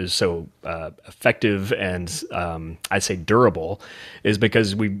is so effective and I'd say durable is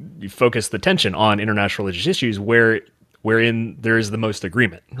because we focus the attention on international religious issues wherein there is the most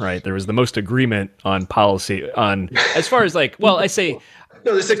agreement, right? There is the most agreement on policy on as far as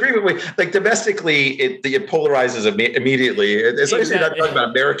no, this agreement with domestically, it polarizes immediately. As long as you're not talking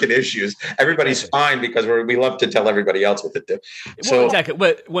about American issues, everybody's fine because we love to tell everybody else what to do. So exactly,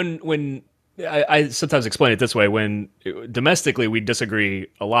 but when I sometimes explain it this way, when domestically we disagree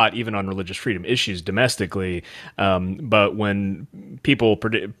a lot, even on religious freedom issues domestically, but when people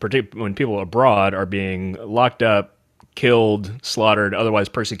abroad are being locked up, killed, slaughtered, otherwise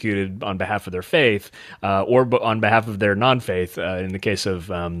persecuted on behalf of their faith, or on behalf of their non-faith. In the case of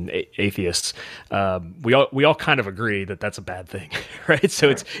atheists, we all kind of agree that that's a bad thing, right?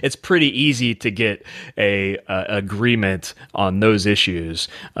 So it's pretty easy to get a agreement on those issues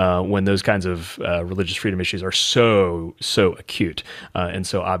when those kinds of religious freedom issues are so acute and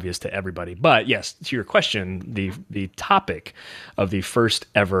so obvious to everybody. But yes, to your question, the topic of the first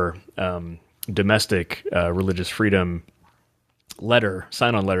ever domestic religious freedom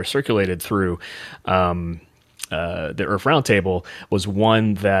sign-on letter circulated through the IRF Roundtable was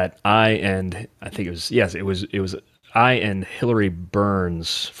one that I and Hillary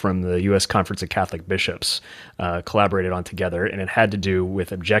Burns from the U.S. Conference of Catholic Bishops collaborated on together, and it had to do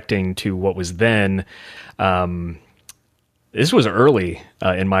with objecting to what was then this was early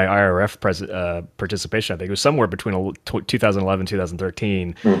in my IRF participation. I think it was somewhere between 2011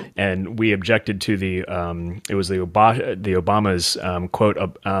 2013, and we objected to it was the Obama's quote.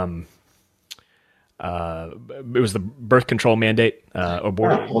 It was the birth control mandate,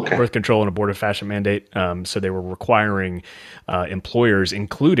 birth control and abortifacient mandate. So they were requiring employers,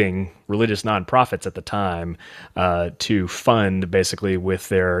 including religious nonprofits at the time, to fund basically with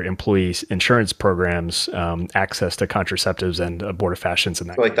their employees' insurance programs access to contraceptives and abortifacients and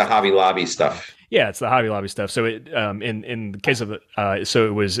that. Like the Hobby Lobby stuff. Yeah, it's the Hobby Lobby stuff. So it, in the case of so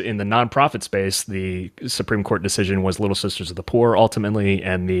it was in the nonprofit space. The Supreme Court decision was Little Sisters of the Poor ultimately,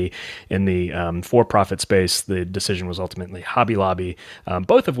 and in the for-profit space, the decision was ultimately Hobby Lobby.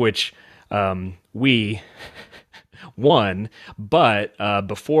 Both of which we won, but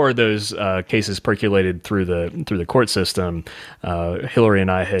before those cases percolated through the court system, Hillary and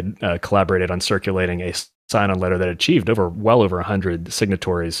I had collaborated on circulating a sign-on letter that achieved well over 100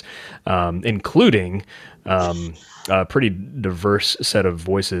 signatories, including a pretty diverse set of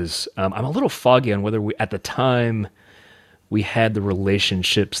voices. I'm a little foggy on whether at the time we had the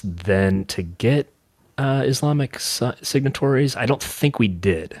relationships then to get Islamic signatories. I don't think we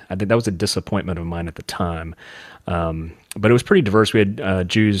did. I think that was a disappointment of mine at the time. But it was pretty diverse. We had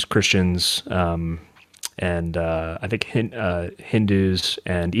Jews, Christians, and I think Hindus,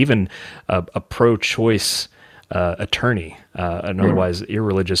 and even a pro-choice attorney, an otherwise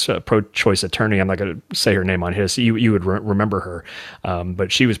irreligious pro-choice attorney. I'm not going to say her name on here, so you would remember her.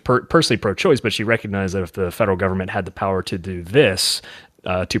 But she was personally pro-choice, but she recognized that if the federal government had the power to do this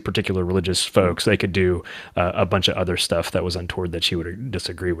to particular religious folks, they could do a bunch of other stuff that was untoward that she would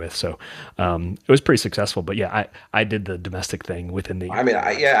disagree with. So it was pretty successful. But yeah, I did the domestic thing within the. I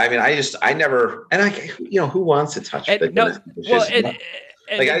never, and who wants to touch it? No, well,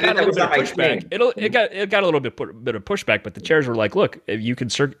 like it got a little bit of pushback. It got a little bit of pushback, but the chairs were like, "Look, if you can,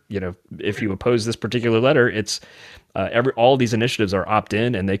 if you oppose this particular letter, it's all these initiatives are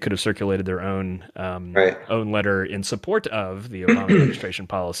opt-in, and they could have circulated their own own letter in support of the Obama administration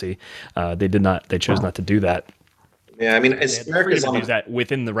policy. They did not. They chose not to do that. Yeah, I mean, it's America's to do that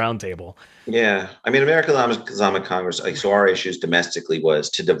within the roundtable. Yeah, I mean, American Islamic Congress. Like, so our issues domestically was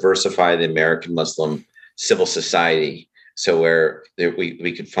to diversify the American Muslim civil society. So where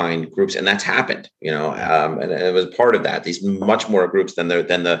we could find groups, and that's happened, and it was part of that. These much more groups than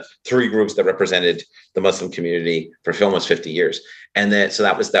the three groups that represented the Muslim community for almost 50 years, and so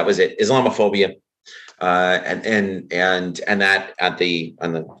that was it. Islamophobia, and that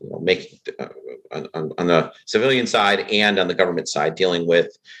on the civilian side and on the government side, dealing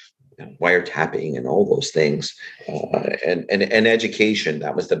with wiretapping and all those things, and education.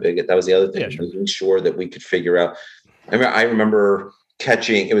 That was the other thing. Yeah, sure. Making sure that we could figure out. I remember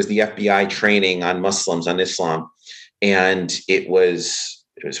it was the FBI training on Muslims, on Islam. And it was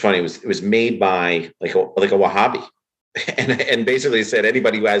funny. It was made by like a Wahhabi, and basically said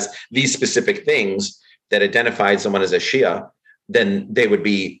anybody who has these specific things that identified someone as a Shia, then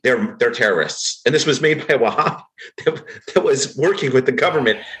they're terrorists. And this was made by a Wahhabi that was working with the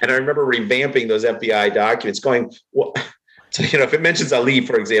government. And I remember revamping those FBI documents going, well, so, if it mentions Ali,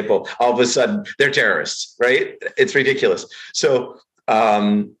 for example, all of a sudden they're terrorists, right? It's ridiculous. So,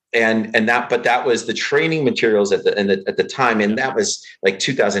 but that was the training materials at the time. And that was like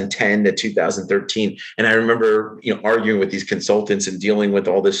 2010 to 2013. And I remember, arguing with these consultants and dealing with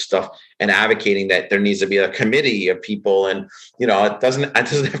all this stuff and advocating that there needs to be a committee of people. And, it doesn't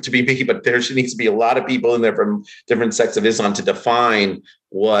have to be me, but there needs to be a lot of people in there from different sects of Islam to define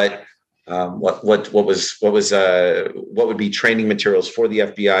what would be training materials for the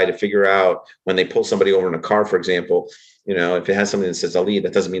FBI to figure out when they pull somebody over in a car, for example, if it has something that says Ali,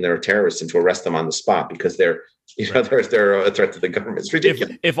 that doesn't mean they're a terrorist, and to arrest them on the spot because they're a threat to the government. It's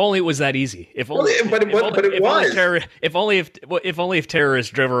ridiculous. If only it was that easy. If only if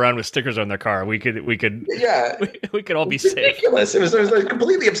terrorists drove around with stickers on their car, we could all be safe. Ridiculous. It was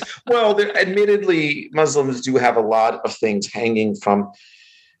completely well. Admittedly, Muslims do have a lot of things hanging from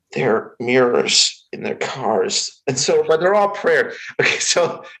their mirrors in their cars, and so, but they're all prayer. Okay,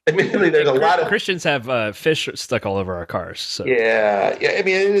 so admittedly, there's a lot of Christians have fish stuck all over our cars. So yeah. I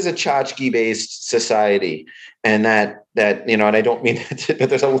mean, it is a tchotchke based society, and that and I don't mean that, but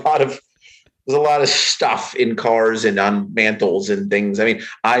there's a lot of stuff in cars and on mantles and things. I mean,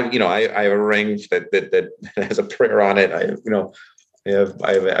 I have a ring that has a prayer on it. I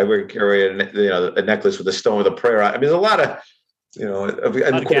carry a necklace with a stone with a prayer on it. I mean, there's a lot of. A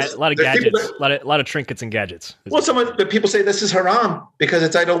lot of gadgets, a lot of trinkets and gadgets. But people say this is haram because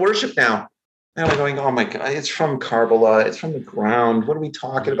it's idol worship now. And we're going, oh my God, it's from Karbala, it's from the ground. What are we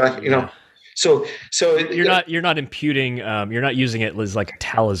talking about? So you're not imputing, you're not using it as like a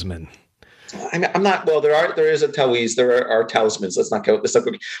talisman. I'm not. Well, there is a tawiz. There are talismans. Let's not go. But I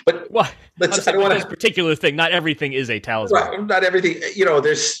don't want this particular thing. Not everything is a talisman. Right, not everything.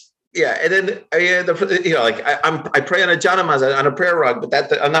 There's. Yeah, and then I pray on a janamaz on a prayer rug,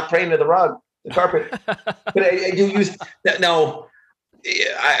 but I'm not praying to the rug, the carpet. But I do use that. No,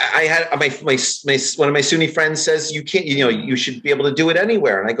 I had one of my Sunni friends says you can't. You should be able to do it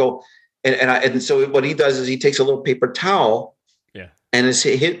anywhere. And I go, and so what he does is he takes a little paper towel. Yeah, and it's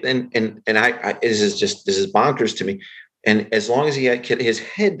hit and this is bonkers to me. And as long as his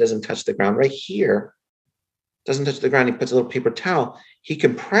head doesn't touch the ground, right here. Doesn't touch the ground, he puts a little paper towel, he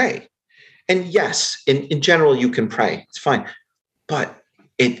can pray. And yes, in general, you can pray. It's fine. But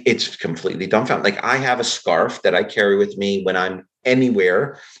it's completely dumbfounded. Like I have a scarf that I carry with me when I'm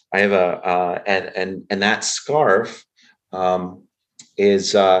anywhere. I have and that scarf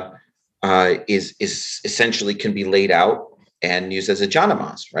is is essentially can be laid out and used as a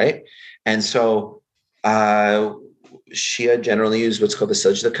janamaz, right? And so Shia generally use what's called the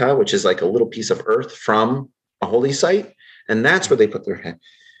sajdaka, which is like a little piece of earth from a holy site, and that's where they put their head.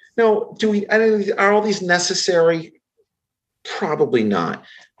 No, are all these necessary? Probably not.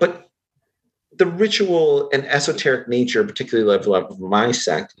 But the ritual and esoteric nature, particularly of my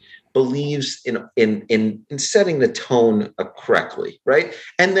sect, believes in setting the tone correctly, right?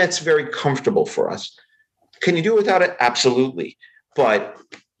 And that's very comfortable for us. Can you do it without it? Absolutely. But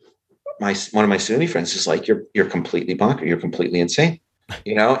one of my Sunni friends is like, you're completely bonkers. You're completely insane,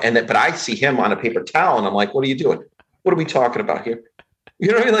 but I see him on a paper towel and I'm like, what are you doing? What are we talking about here? You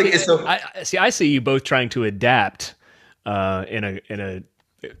know what I mean? Like, I see you both trying to adapt in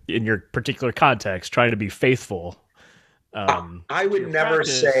your particular context, trying to be faithful. I would never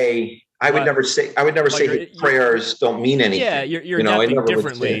say prayers don't mean anything. Yeah, you're adapting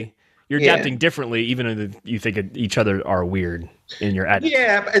differently. You're adapting differently, even if you think each other are weird in your attitude.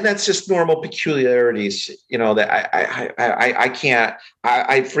 Yeah, and that's just normal peculiarities, that I can't.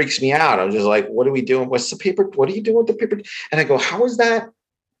 It freaks me out. I'm just like, what are we doing? What's the paper? What are you doing with the paper? And I go, how is that?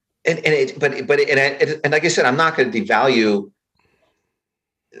 But like I said, I'm not going to devalue.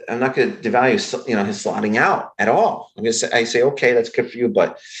 I'm not going to devalue, his slotting out at all. I say, okay, that's good for you,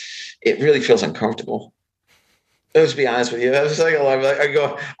 but it really feels uncomfortable. Let's be honest with you. I was like,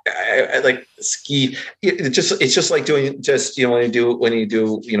 I like ski. It's just like doing when you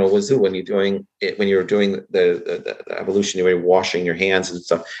do wazoo, when you're doing the evolution, you're washing your hands and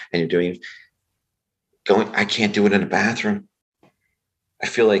stuff, and you're I can't do it in a bathroom. I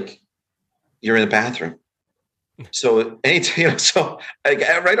feel like you're in the bathroom. So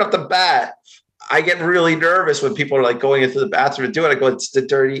right off the bat, I get really nervous when people are like going into the bathroom and doing it. I go, it's the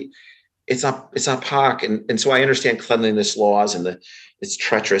dirty. It's not POC. And so I understand cleanliness laws and it's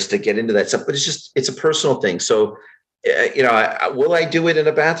treacherous to get into that stuff, but it's a personal thing. So, will I do it in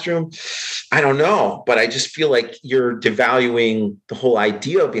a bathroom? I don't know, but I just feel like you're devaluing the whole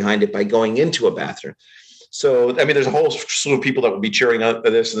idea behind it by going into a bathroom. So, I mean, there's a whole slew of people that will be cheering on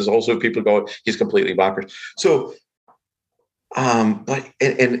this, and there's a whole slew of people going, he's completely bonkers. So, but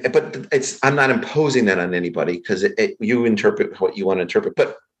I'm not imposing that on anybody because you interpret what you want to interpret.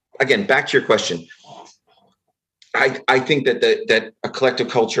 But again, back to your question, I think that a collective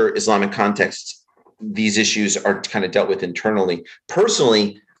culture, Islamic context, these issues are kind of dealt with internally.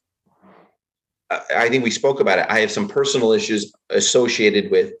 Personally, I think we spoke about it. I have some personal issues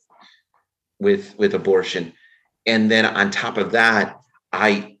associated with abortion, and then on top of that,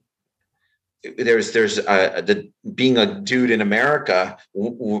 there's being a dude in America,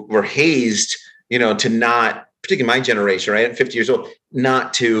 we're hazed, to not, particularly my generation, right, at 50 years old,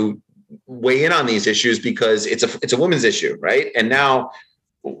 not to weigh in on these issues because it's a women's issue, right? And now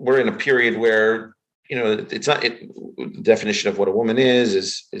we're in a period where it's not. The definition of what a woman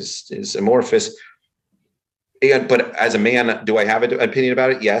is amorphous. But as a man, do I have an opinion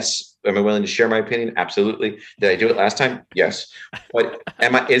about it? Yes. Am I willing to share my opinion? Absolutely. Did I do it last time? Yes. But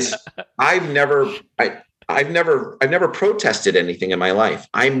I've never protested anything in my life.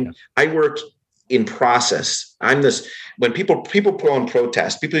 I work in process. When people go and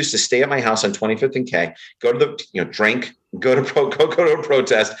protest, people used to stay at my house on 25th and K, go to the, drink, go to a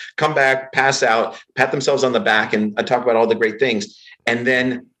protest, come back, pass out, pat themselves on the back and talk about all the great things. And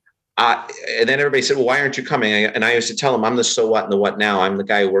then everybody said, well, why aren't you coming? And I used to tell them, I'm the so what and the what now. I'm the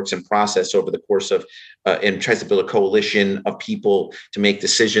guy who works in process over the course of and tries to build a coalition of people to make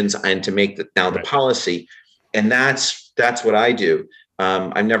decisions and to make the policy. And that's what I do.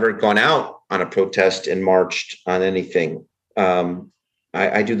 I've never gone out on a protest and marched on anything. I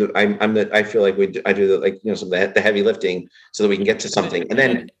feel like I do the heavy lifting so that we can get to something. And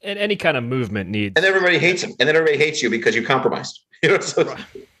then and any kind of movement needs. And everybody hates him. And then everybody hates you because you compromised. Right. That's the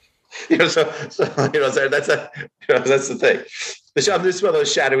thing. This is one of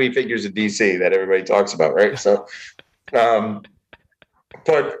those shadowy figures in DC that everybody talks about, right? So, so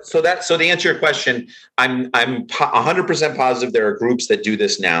to answer your question, I'm 100% positive there are groups that do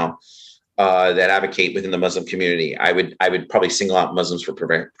this now that advocate within the Muslim community. I would probably single out Muslims for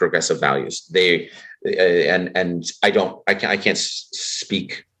progressive values. And I can't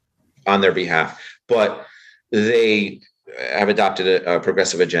speak on their behalf, but they have adopted a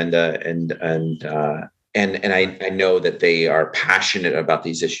progressive agenda, and I know that they are passionate about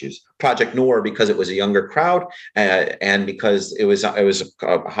these issues. Project Noor, because it was a younger crowd, and because it was a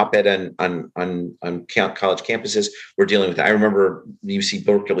hotbed on college campuses, we're dealing with it. I remember UC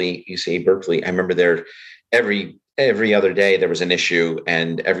Berkeley. I remember there every other day there was an issue,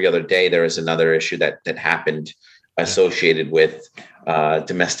 and every other day there was another issue that happened associated with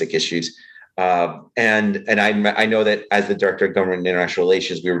domestic issues. And I know that as the director of government and international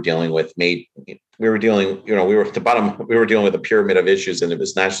relations, we were dealing with the bottom. We were dealing with a pyramid of issues, and it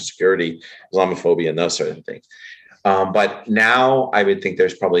was national security, Islamophobia, and those sort of things. But now I would think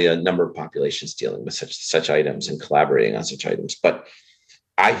there's probably a number of populations dealing with such items and collaborating on such items. But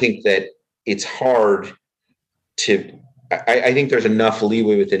I think that it's hard to. I think there's enough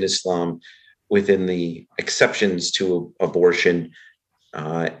leeway within Islam, within the exceptions to abortion,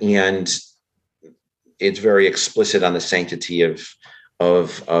 and it's very explicit on the sanctity of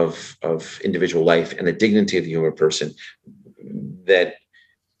individual life and the dignity of the human person, that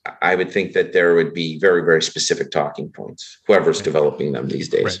I would think that there would be very, very specific talking points, whoever's developing them these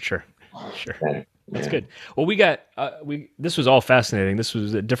days. Right, sure. That's good. Well, this was all fascinating. This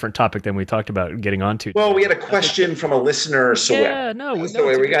was a different topic than we talked about getting onto. Well, we had a question from a listener. So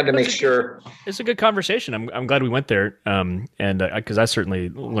we got to make sure. It's a good conversation. I'm glad we went there. And because I certainly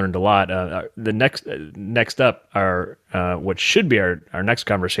learned a lot. The next up, what should be our next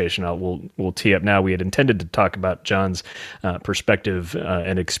conversation, we'll tee up now. We had intended to talk about John's perspective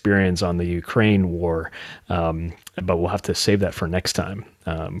and experience on the Ukraine war, but we'll have to save that for next time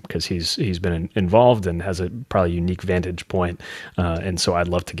because he's been involved and has a probably unique vantage point, and so I'd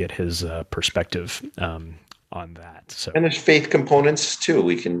love to get his perspective on that. So, and there's faith components too.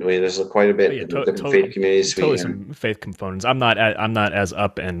 There's quite a bit of different faith communities. Totally, some faith components. I'm not as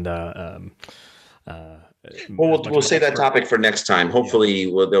up and. We'll save that topic for next time. Hopefully,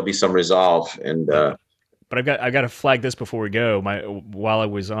 there'll be some resolve and. But I got to flag this before we go. While I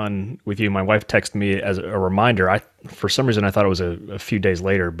was on with you, my wife texted me as a reminder. For some reason, I thought it was a few days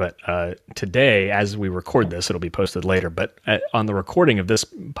later, but today, as we record this, it'll be posted later. But on the recording of this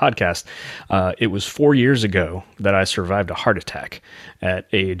podcast, it was 4 years ago that I survived a heart attack at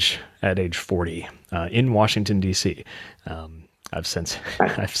age 40 in Washington D.C. I've since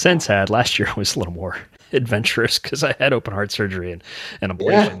had. Last year was a little more adventurous because I had open heart surgery and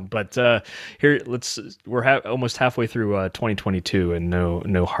ablation. Yeah. But here, we're almost halfway through 2022 and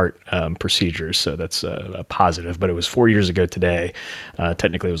no heart procedures, so that's a positive. But it was 4 years ago today.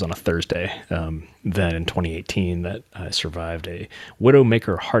 Technically, it was on a Thursday. Then in 2018, that I survived a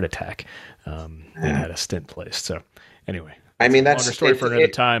widowmaker heart attack and had a stent placed. So anyway. I mean, that's a longer story for another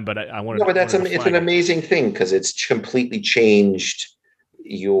time, but I wanted. No, but it's an amazing thing because it's completely changed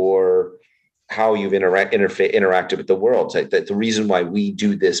how you've interacted with the world. So the reason why we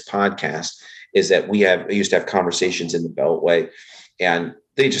do this podcast is that we used to have conversations in the Beltway, and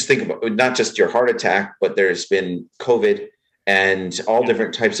they just think about not just your heart attack, but there's been COVID and all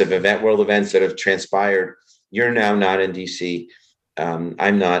different types of world events that have transpired. You're now not in DC.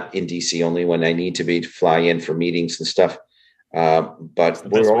 I'm not in DC only when I need to be to fly in for meetings and stuff. But it's the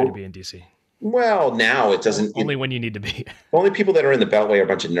best way to be in DC. Well, now it doesn't. Only when you need to be. Only people that are in the Beltway are a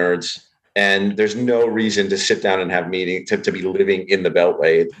bunch of nerds, and there's no reason to sit down and have meetings to be living in the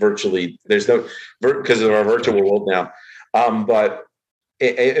Beltway. There's no because of our virtual world now. But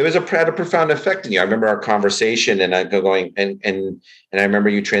it had a profound effect on you. I remember our conversation, and I going and I remember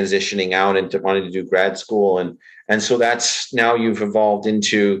you transitioning out into wanting to do grad school, and so that's now you've evolved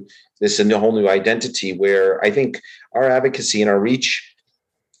into this a whole new identity where I think our advocacy and our reach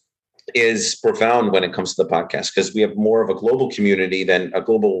is profound when it comes to the podcast because we have more of a global community than a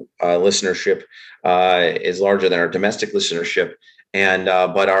global listenership is larger than our domestic listenership. And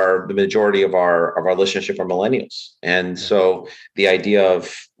but the majority of our listenership are millennials. And so the idea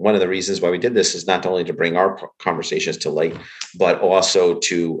of one of the reasons why we did this is not only to bring our conversations to light, but also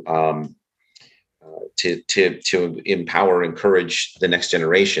to empower, encourage the next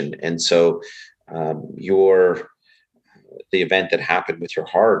generation. And so the event that happened with your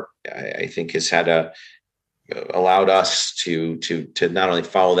heart, I think has allowed us to not only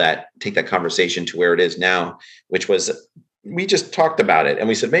take that conversation to where it is now, which was, we just talked about it and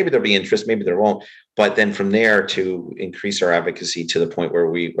we said, maybe there'll be interest, maybe there won't. But then from there to increase our advocacy to the point where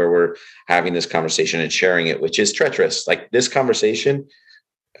we're having this conversation and sharing it, which is treacherous. Like this conversation,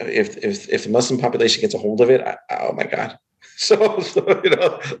 if the Muslim population gets a hold of it, oh my God. So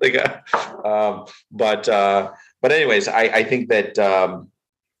but anyways, I think that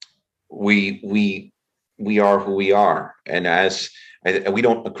we are who we are, and we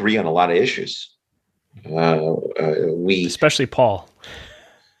don't agree on a lot of issues. Especially Paul.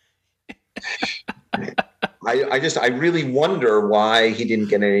 I really wonder why he didn't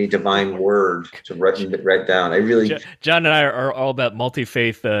get any divine word to write down. John and I are all about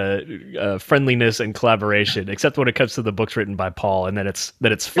multi-faith friendliness and collaboration, except when it comes to the books written by Paul, and that it's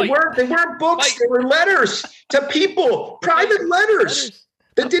fight. They weren't books; they were letters to people, private letters.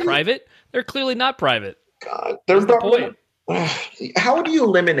 That didn't private. They're clearly not private. God, What's the point? How do you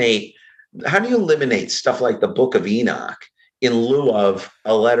eliminate stuff like the Book of Enoch in lieu of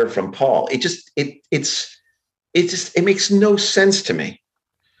a letter from Paul? It makes no sense to me.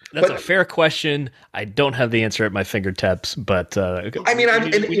 That's a fair question. I don't have the answer at my fingertips, but I mean, we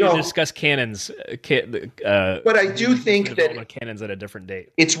need to discuss canons. But I do think that canons at a different date.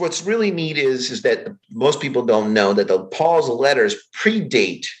 It's what's really neat is that most people don't know that the Paul's letters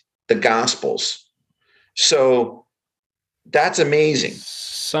predate the Gospels. So that's amazing.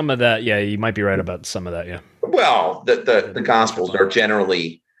 Some of that, yeah, you might be right about some of that, yeah. Well, the Gospels are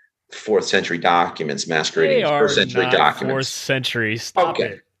generally 4th century documents masquerading as 1st century documents. 4th century. Stop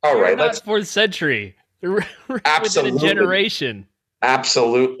it. All right, let's 4th century. Absolutely. Within a generation.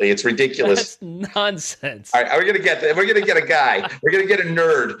 Absolutely, it's ridiculous. That's nonsense. All right, we're gonna get a guy. We're gonna get a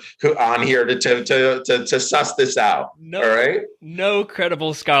nerd on here to suss this out. No, all right. No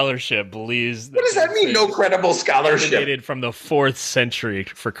credible scholarship believes. What does that mean? No credible scholarship. Originated from the 4th century,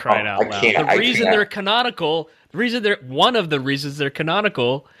 for crying out loud. The reason they're canonical. One of the reasons they're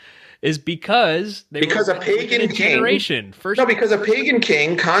canonical is because a pagan king. Because a pagan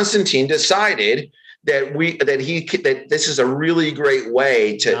king, Constantine, decided that this is a really great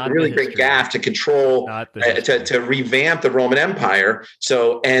way great gaff to control to revamp the Roman Empire.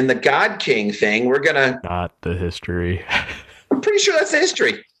 So, and the God King thing, we're gonna not the history. I'm pretty sure that's the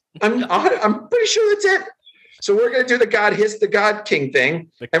history. I'm pretty sure that's it. So we're gonna do the God King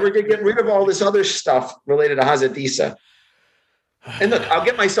thing, and we're gonna get rid of all this other stuff related to Hazadisa. And look, I'll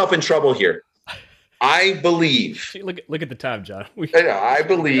get myself in trouble here. I believe. Look at the time, John. I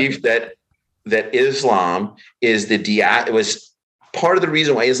believe that Islam was part of the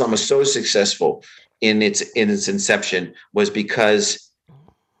reason why Islam was so successful in its inception was because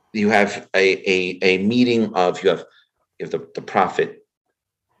you have a meeting of you have the Prophet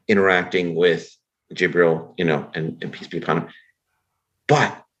interacting with Jibril, and peace be upon him.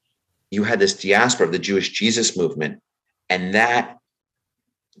 But you had this diaspora of the Jewish Jesus movement, and that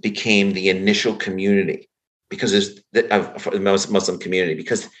became the initial community because of the Muslim community,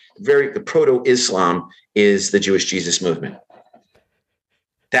 because the proto-Islam is the Jewish Jesus movement.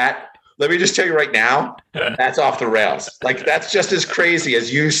 That, let me just tell you right now, that's off the rails. Like, that's just as crazy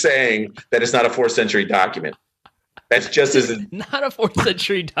as you saying that it's not a 4th century document. That's just as not a 4th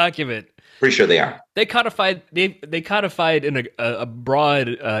century document. Pretty sure they are. They codified in a broad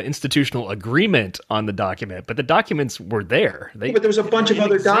institutional agreement on the document, but the documents were there. But there was a bunch of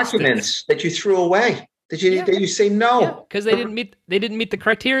other documents that you threw away. That you say no because they didn't meet the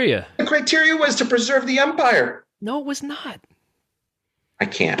criteria. The criteria was to preserve the empire. No, it was not. I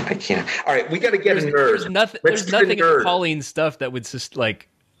can't. All right, we got to get a nerd. There's nothing in Pauline's stuff that would just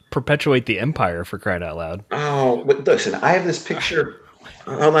perpetuate the empire, for crying out loud. Oh, but listen, I have this picture.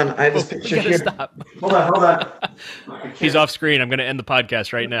 Hold on, I have this picture here. Stop. Hold on. He's off screen. I'm going to end the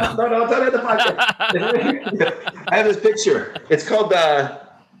podcast right now. No, don't end the podcast. I have this picture. It's called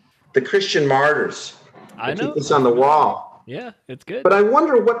the Christian Martyrs. I know. Keep this on the wall. Yeah, it's good. But I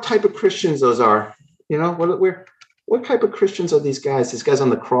wonder what type of Christians those are. What type of Christians are these guys? These guys on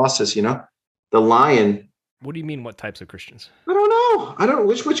the crosses, the lion. What do you mean, what types of Christians? I don't know.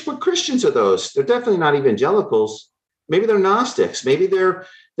 What Christians are those? They're definitely not evangelicals. Maybe they're Gnostics. Maybe they're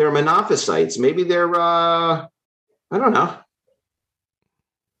Monophysites. Maybe they're I don't know.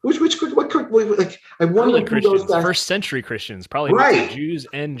 I wonder who those guys. 1st century Christians, probably right. Jews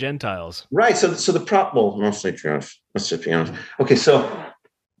and Gentiles. Right. So the problem, mostly Jews. Let's just be honest. Okay, so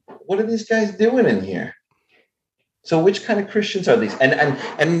what are these guys doing in here? So which kind of Christians are these?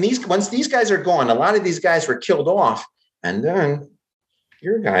 And these, once these guys are gone, a lot of these guys were killed off, and then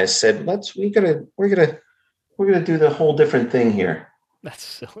your guys said, we're gonna do the whole different thing here. That's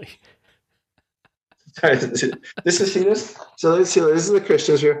silly. See this? So let's see. This is the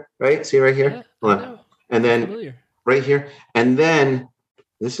Christians here, right? See right here? Yeah, and then right here. And then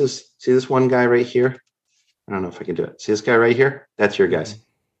see this one guy right here? I don't know if I can do it. See this guy right here? That's your guys.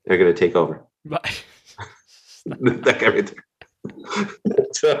 They're going to take over. That guy right there.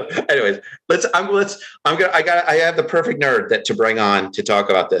 So anyways, I have the perfect nerd to bring on to talk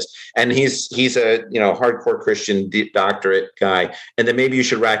about this. And he's a, hardcore Christian doctorate guy. And then maybe you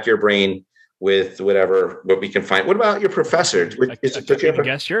should rack your brain with what we can find. What about your professor? Sure. I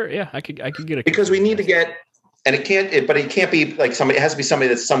could get it. Because we need to get, and it can't be like somebody, it has to be somebody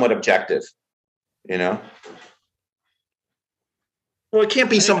that's somewhat objective, Well, it can't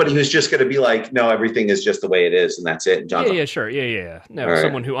be somebody who's just going to be like, no, everything is just the way it is, and that's it. Yeah, sure. Yeah. No, right.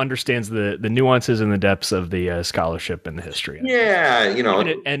 Someone who understands the nuances and the depths of the scholarship and the history. Yeah,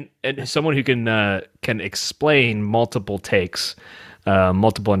 and someone who can explain multiple takes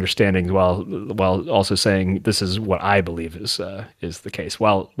multiple understandings while also saying this is what I believe is the case,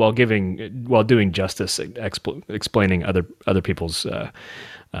 while doing justice, explaining other people's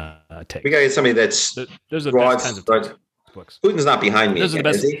takes. We gotta get somebody that's those are the best kinds of books. Putin's not behind me. Again,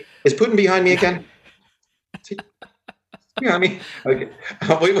 is Putin behind me again? Yeah, I mean, okay.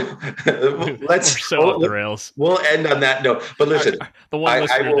 We're so off the rails. We'll end on that note. But listen, the one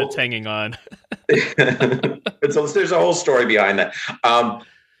listener that's hanging on. So there's a whole story behind that.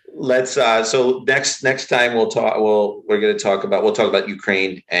 Let's so next time we'll talk about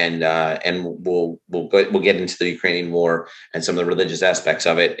Ukraine and we'll get into the Ukrainian war and some of the religious aspects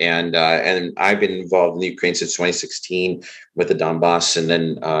of it. And I've been involved in the Ukraine since 2016 with the Donbass, and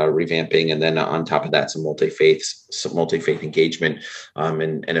then revamping, and then on top of that some multi-faith engagement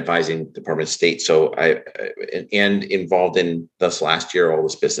and advising Department of State. So and involved in this last year all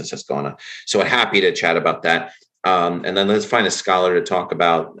this business that's gone on. So happy to chat about that. And then let's find a scholar to talk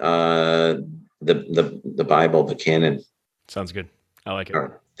about the Bible, the canon. Sounds good. I like it. All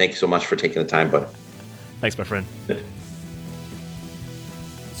right. Thank you so much for taking the time, bud. Thanks, my friend. This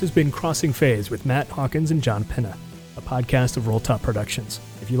has been Crossing Faiths with Matt Hawkins and John Penna, a podcast of Rolltop Productions.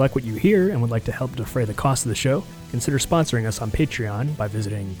 If you like what you hear and would like to help defray the cost of the show, consider sponsoring us on Patreon by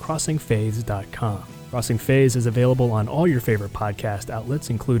visiting crossingfaiths.com. Crossing Faiths is available on all your favorite podcast outlets,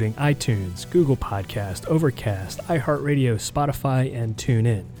 including iTunes, Google Podcast, Overcast, iHeartRadio, Spotify, and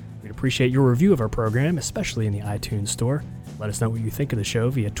TuneIn. We'd appreciate your review of our program, especially in the iTunes store. Let us know what you think of the show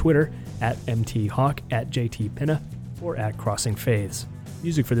via Twitter @MTHawk, @JTPenna, or @CrossingFaiths.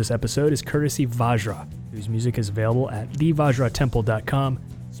 Music for this episode is courtesy Vajra, whose music is available at thevajratemple.com,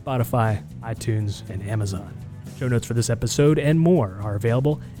 Spotify, iTunes, and Amazon. Show notes for this episode and more are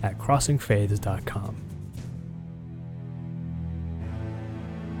available at crossingfaiths.com.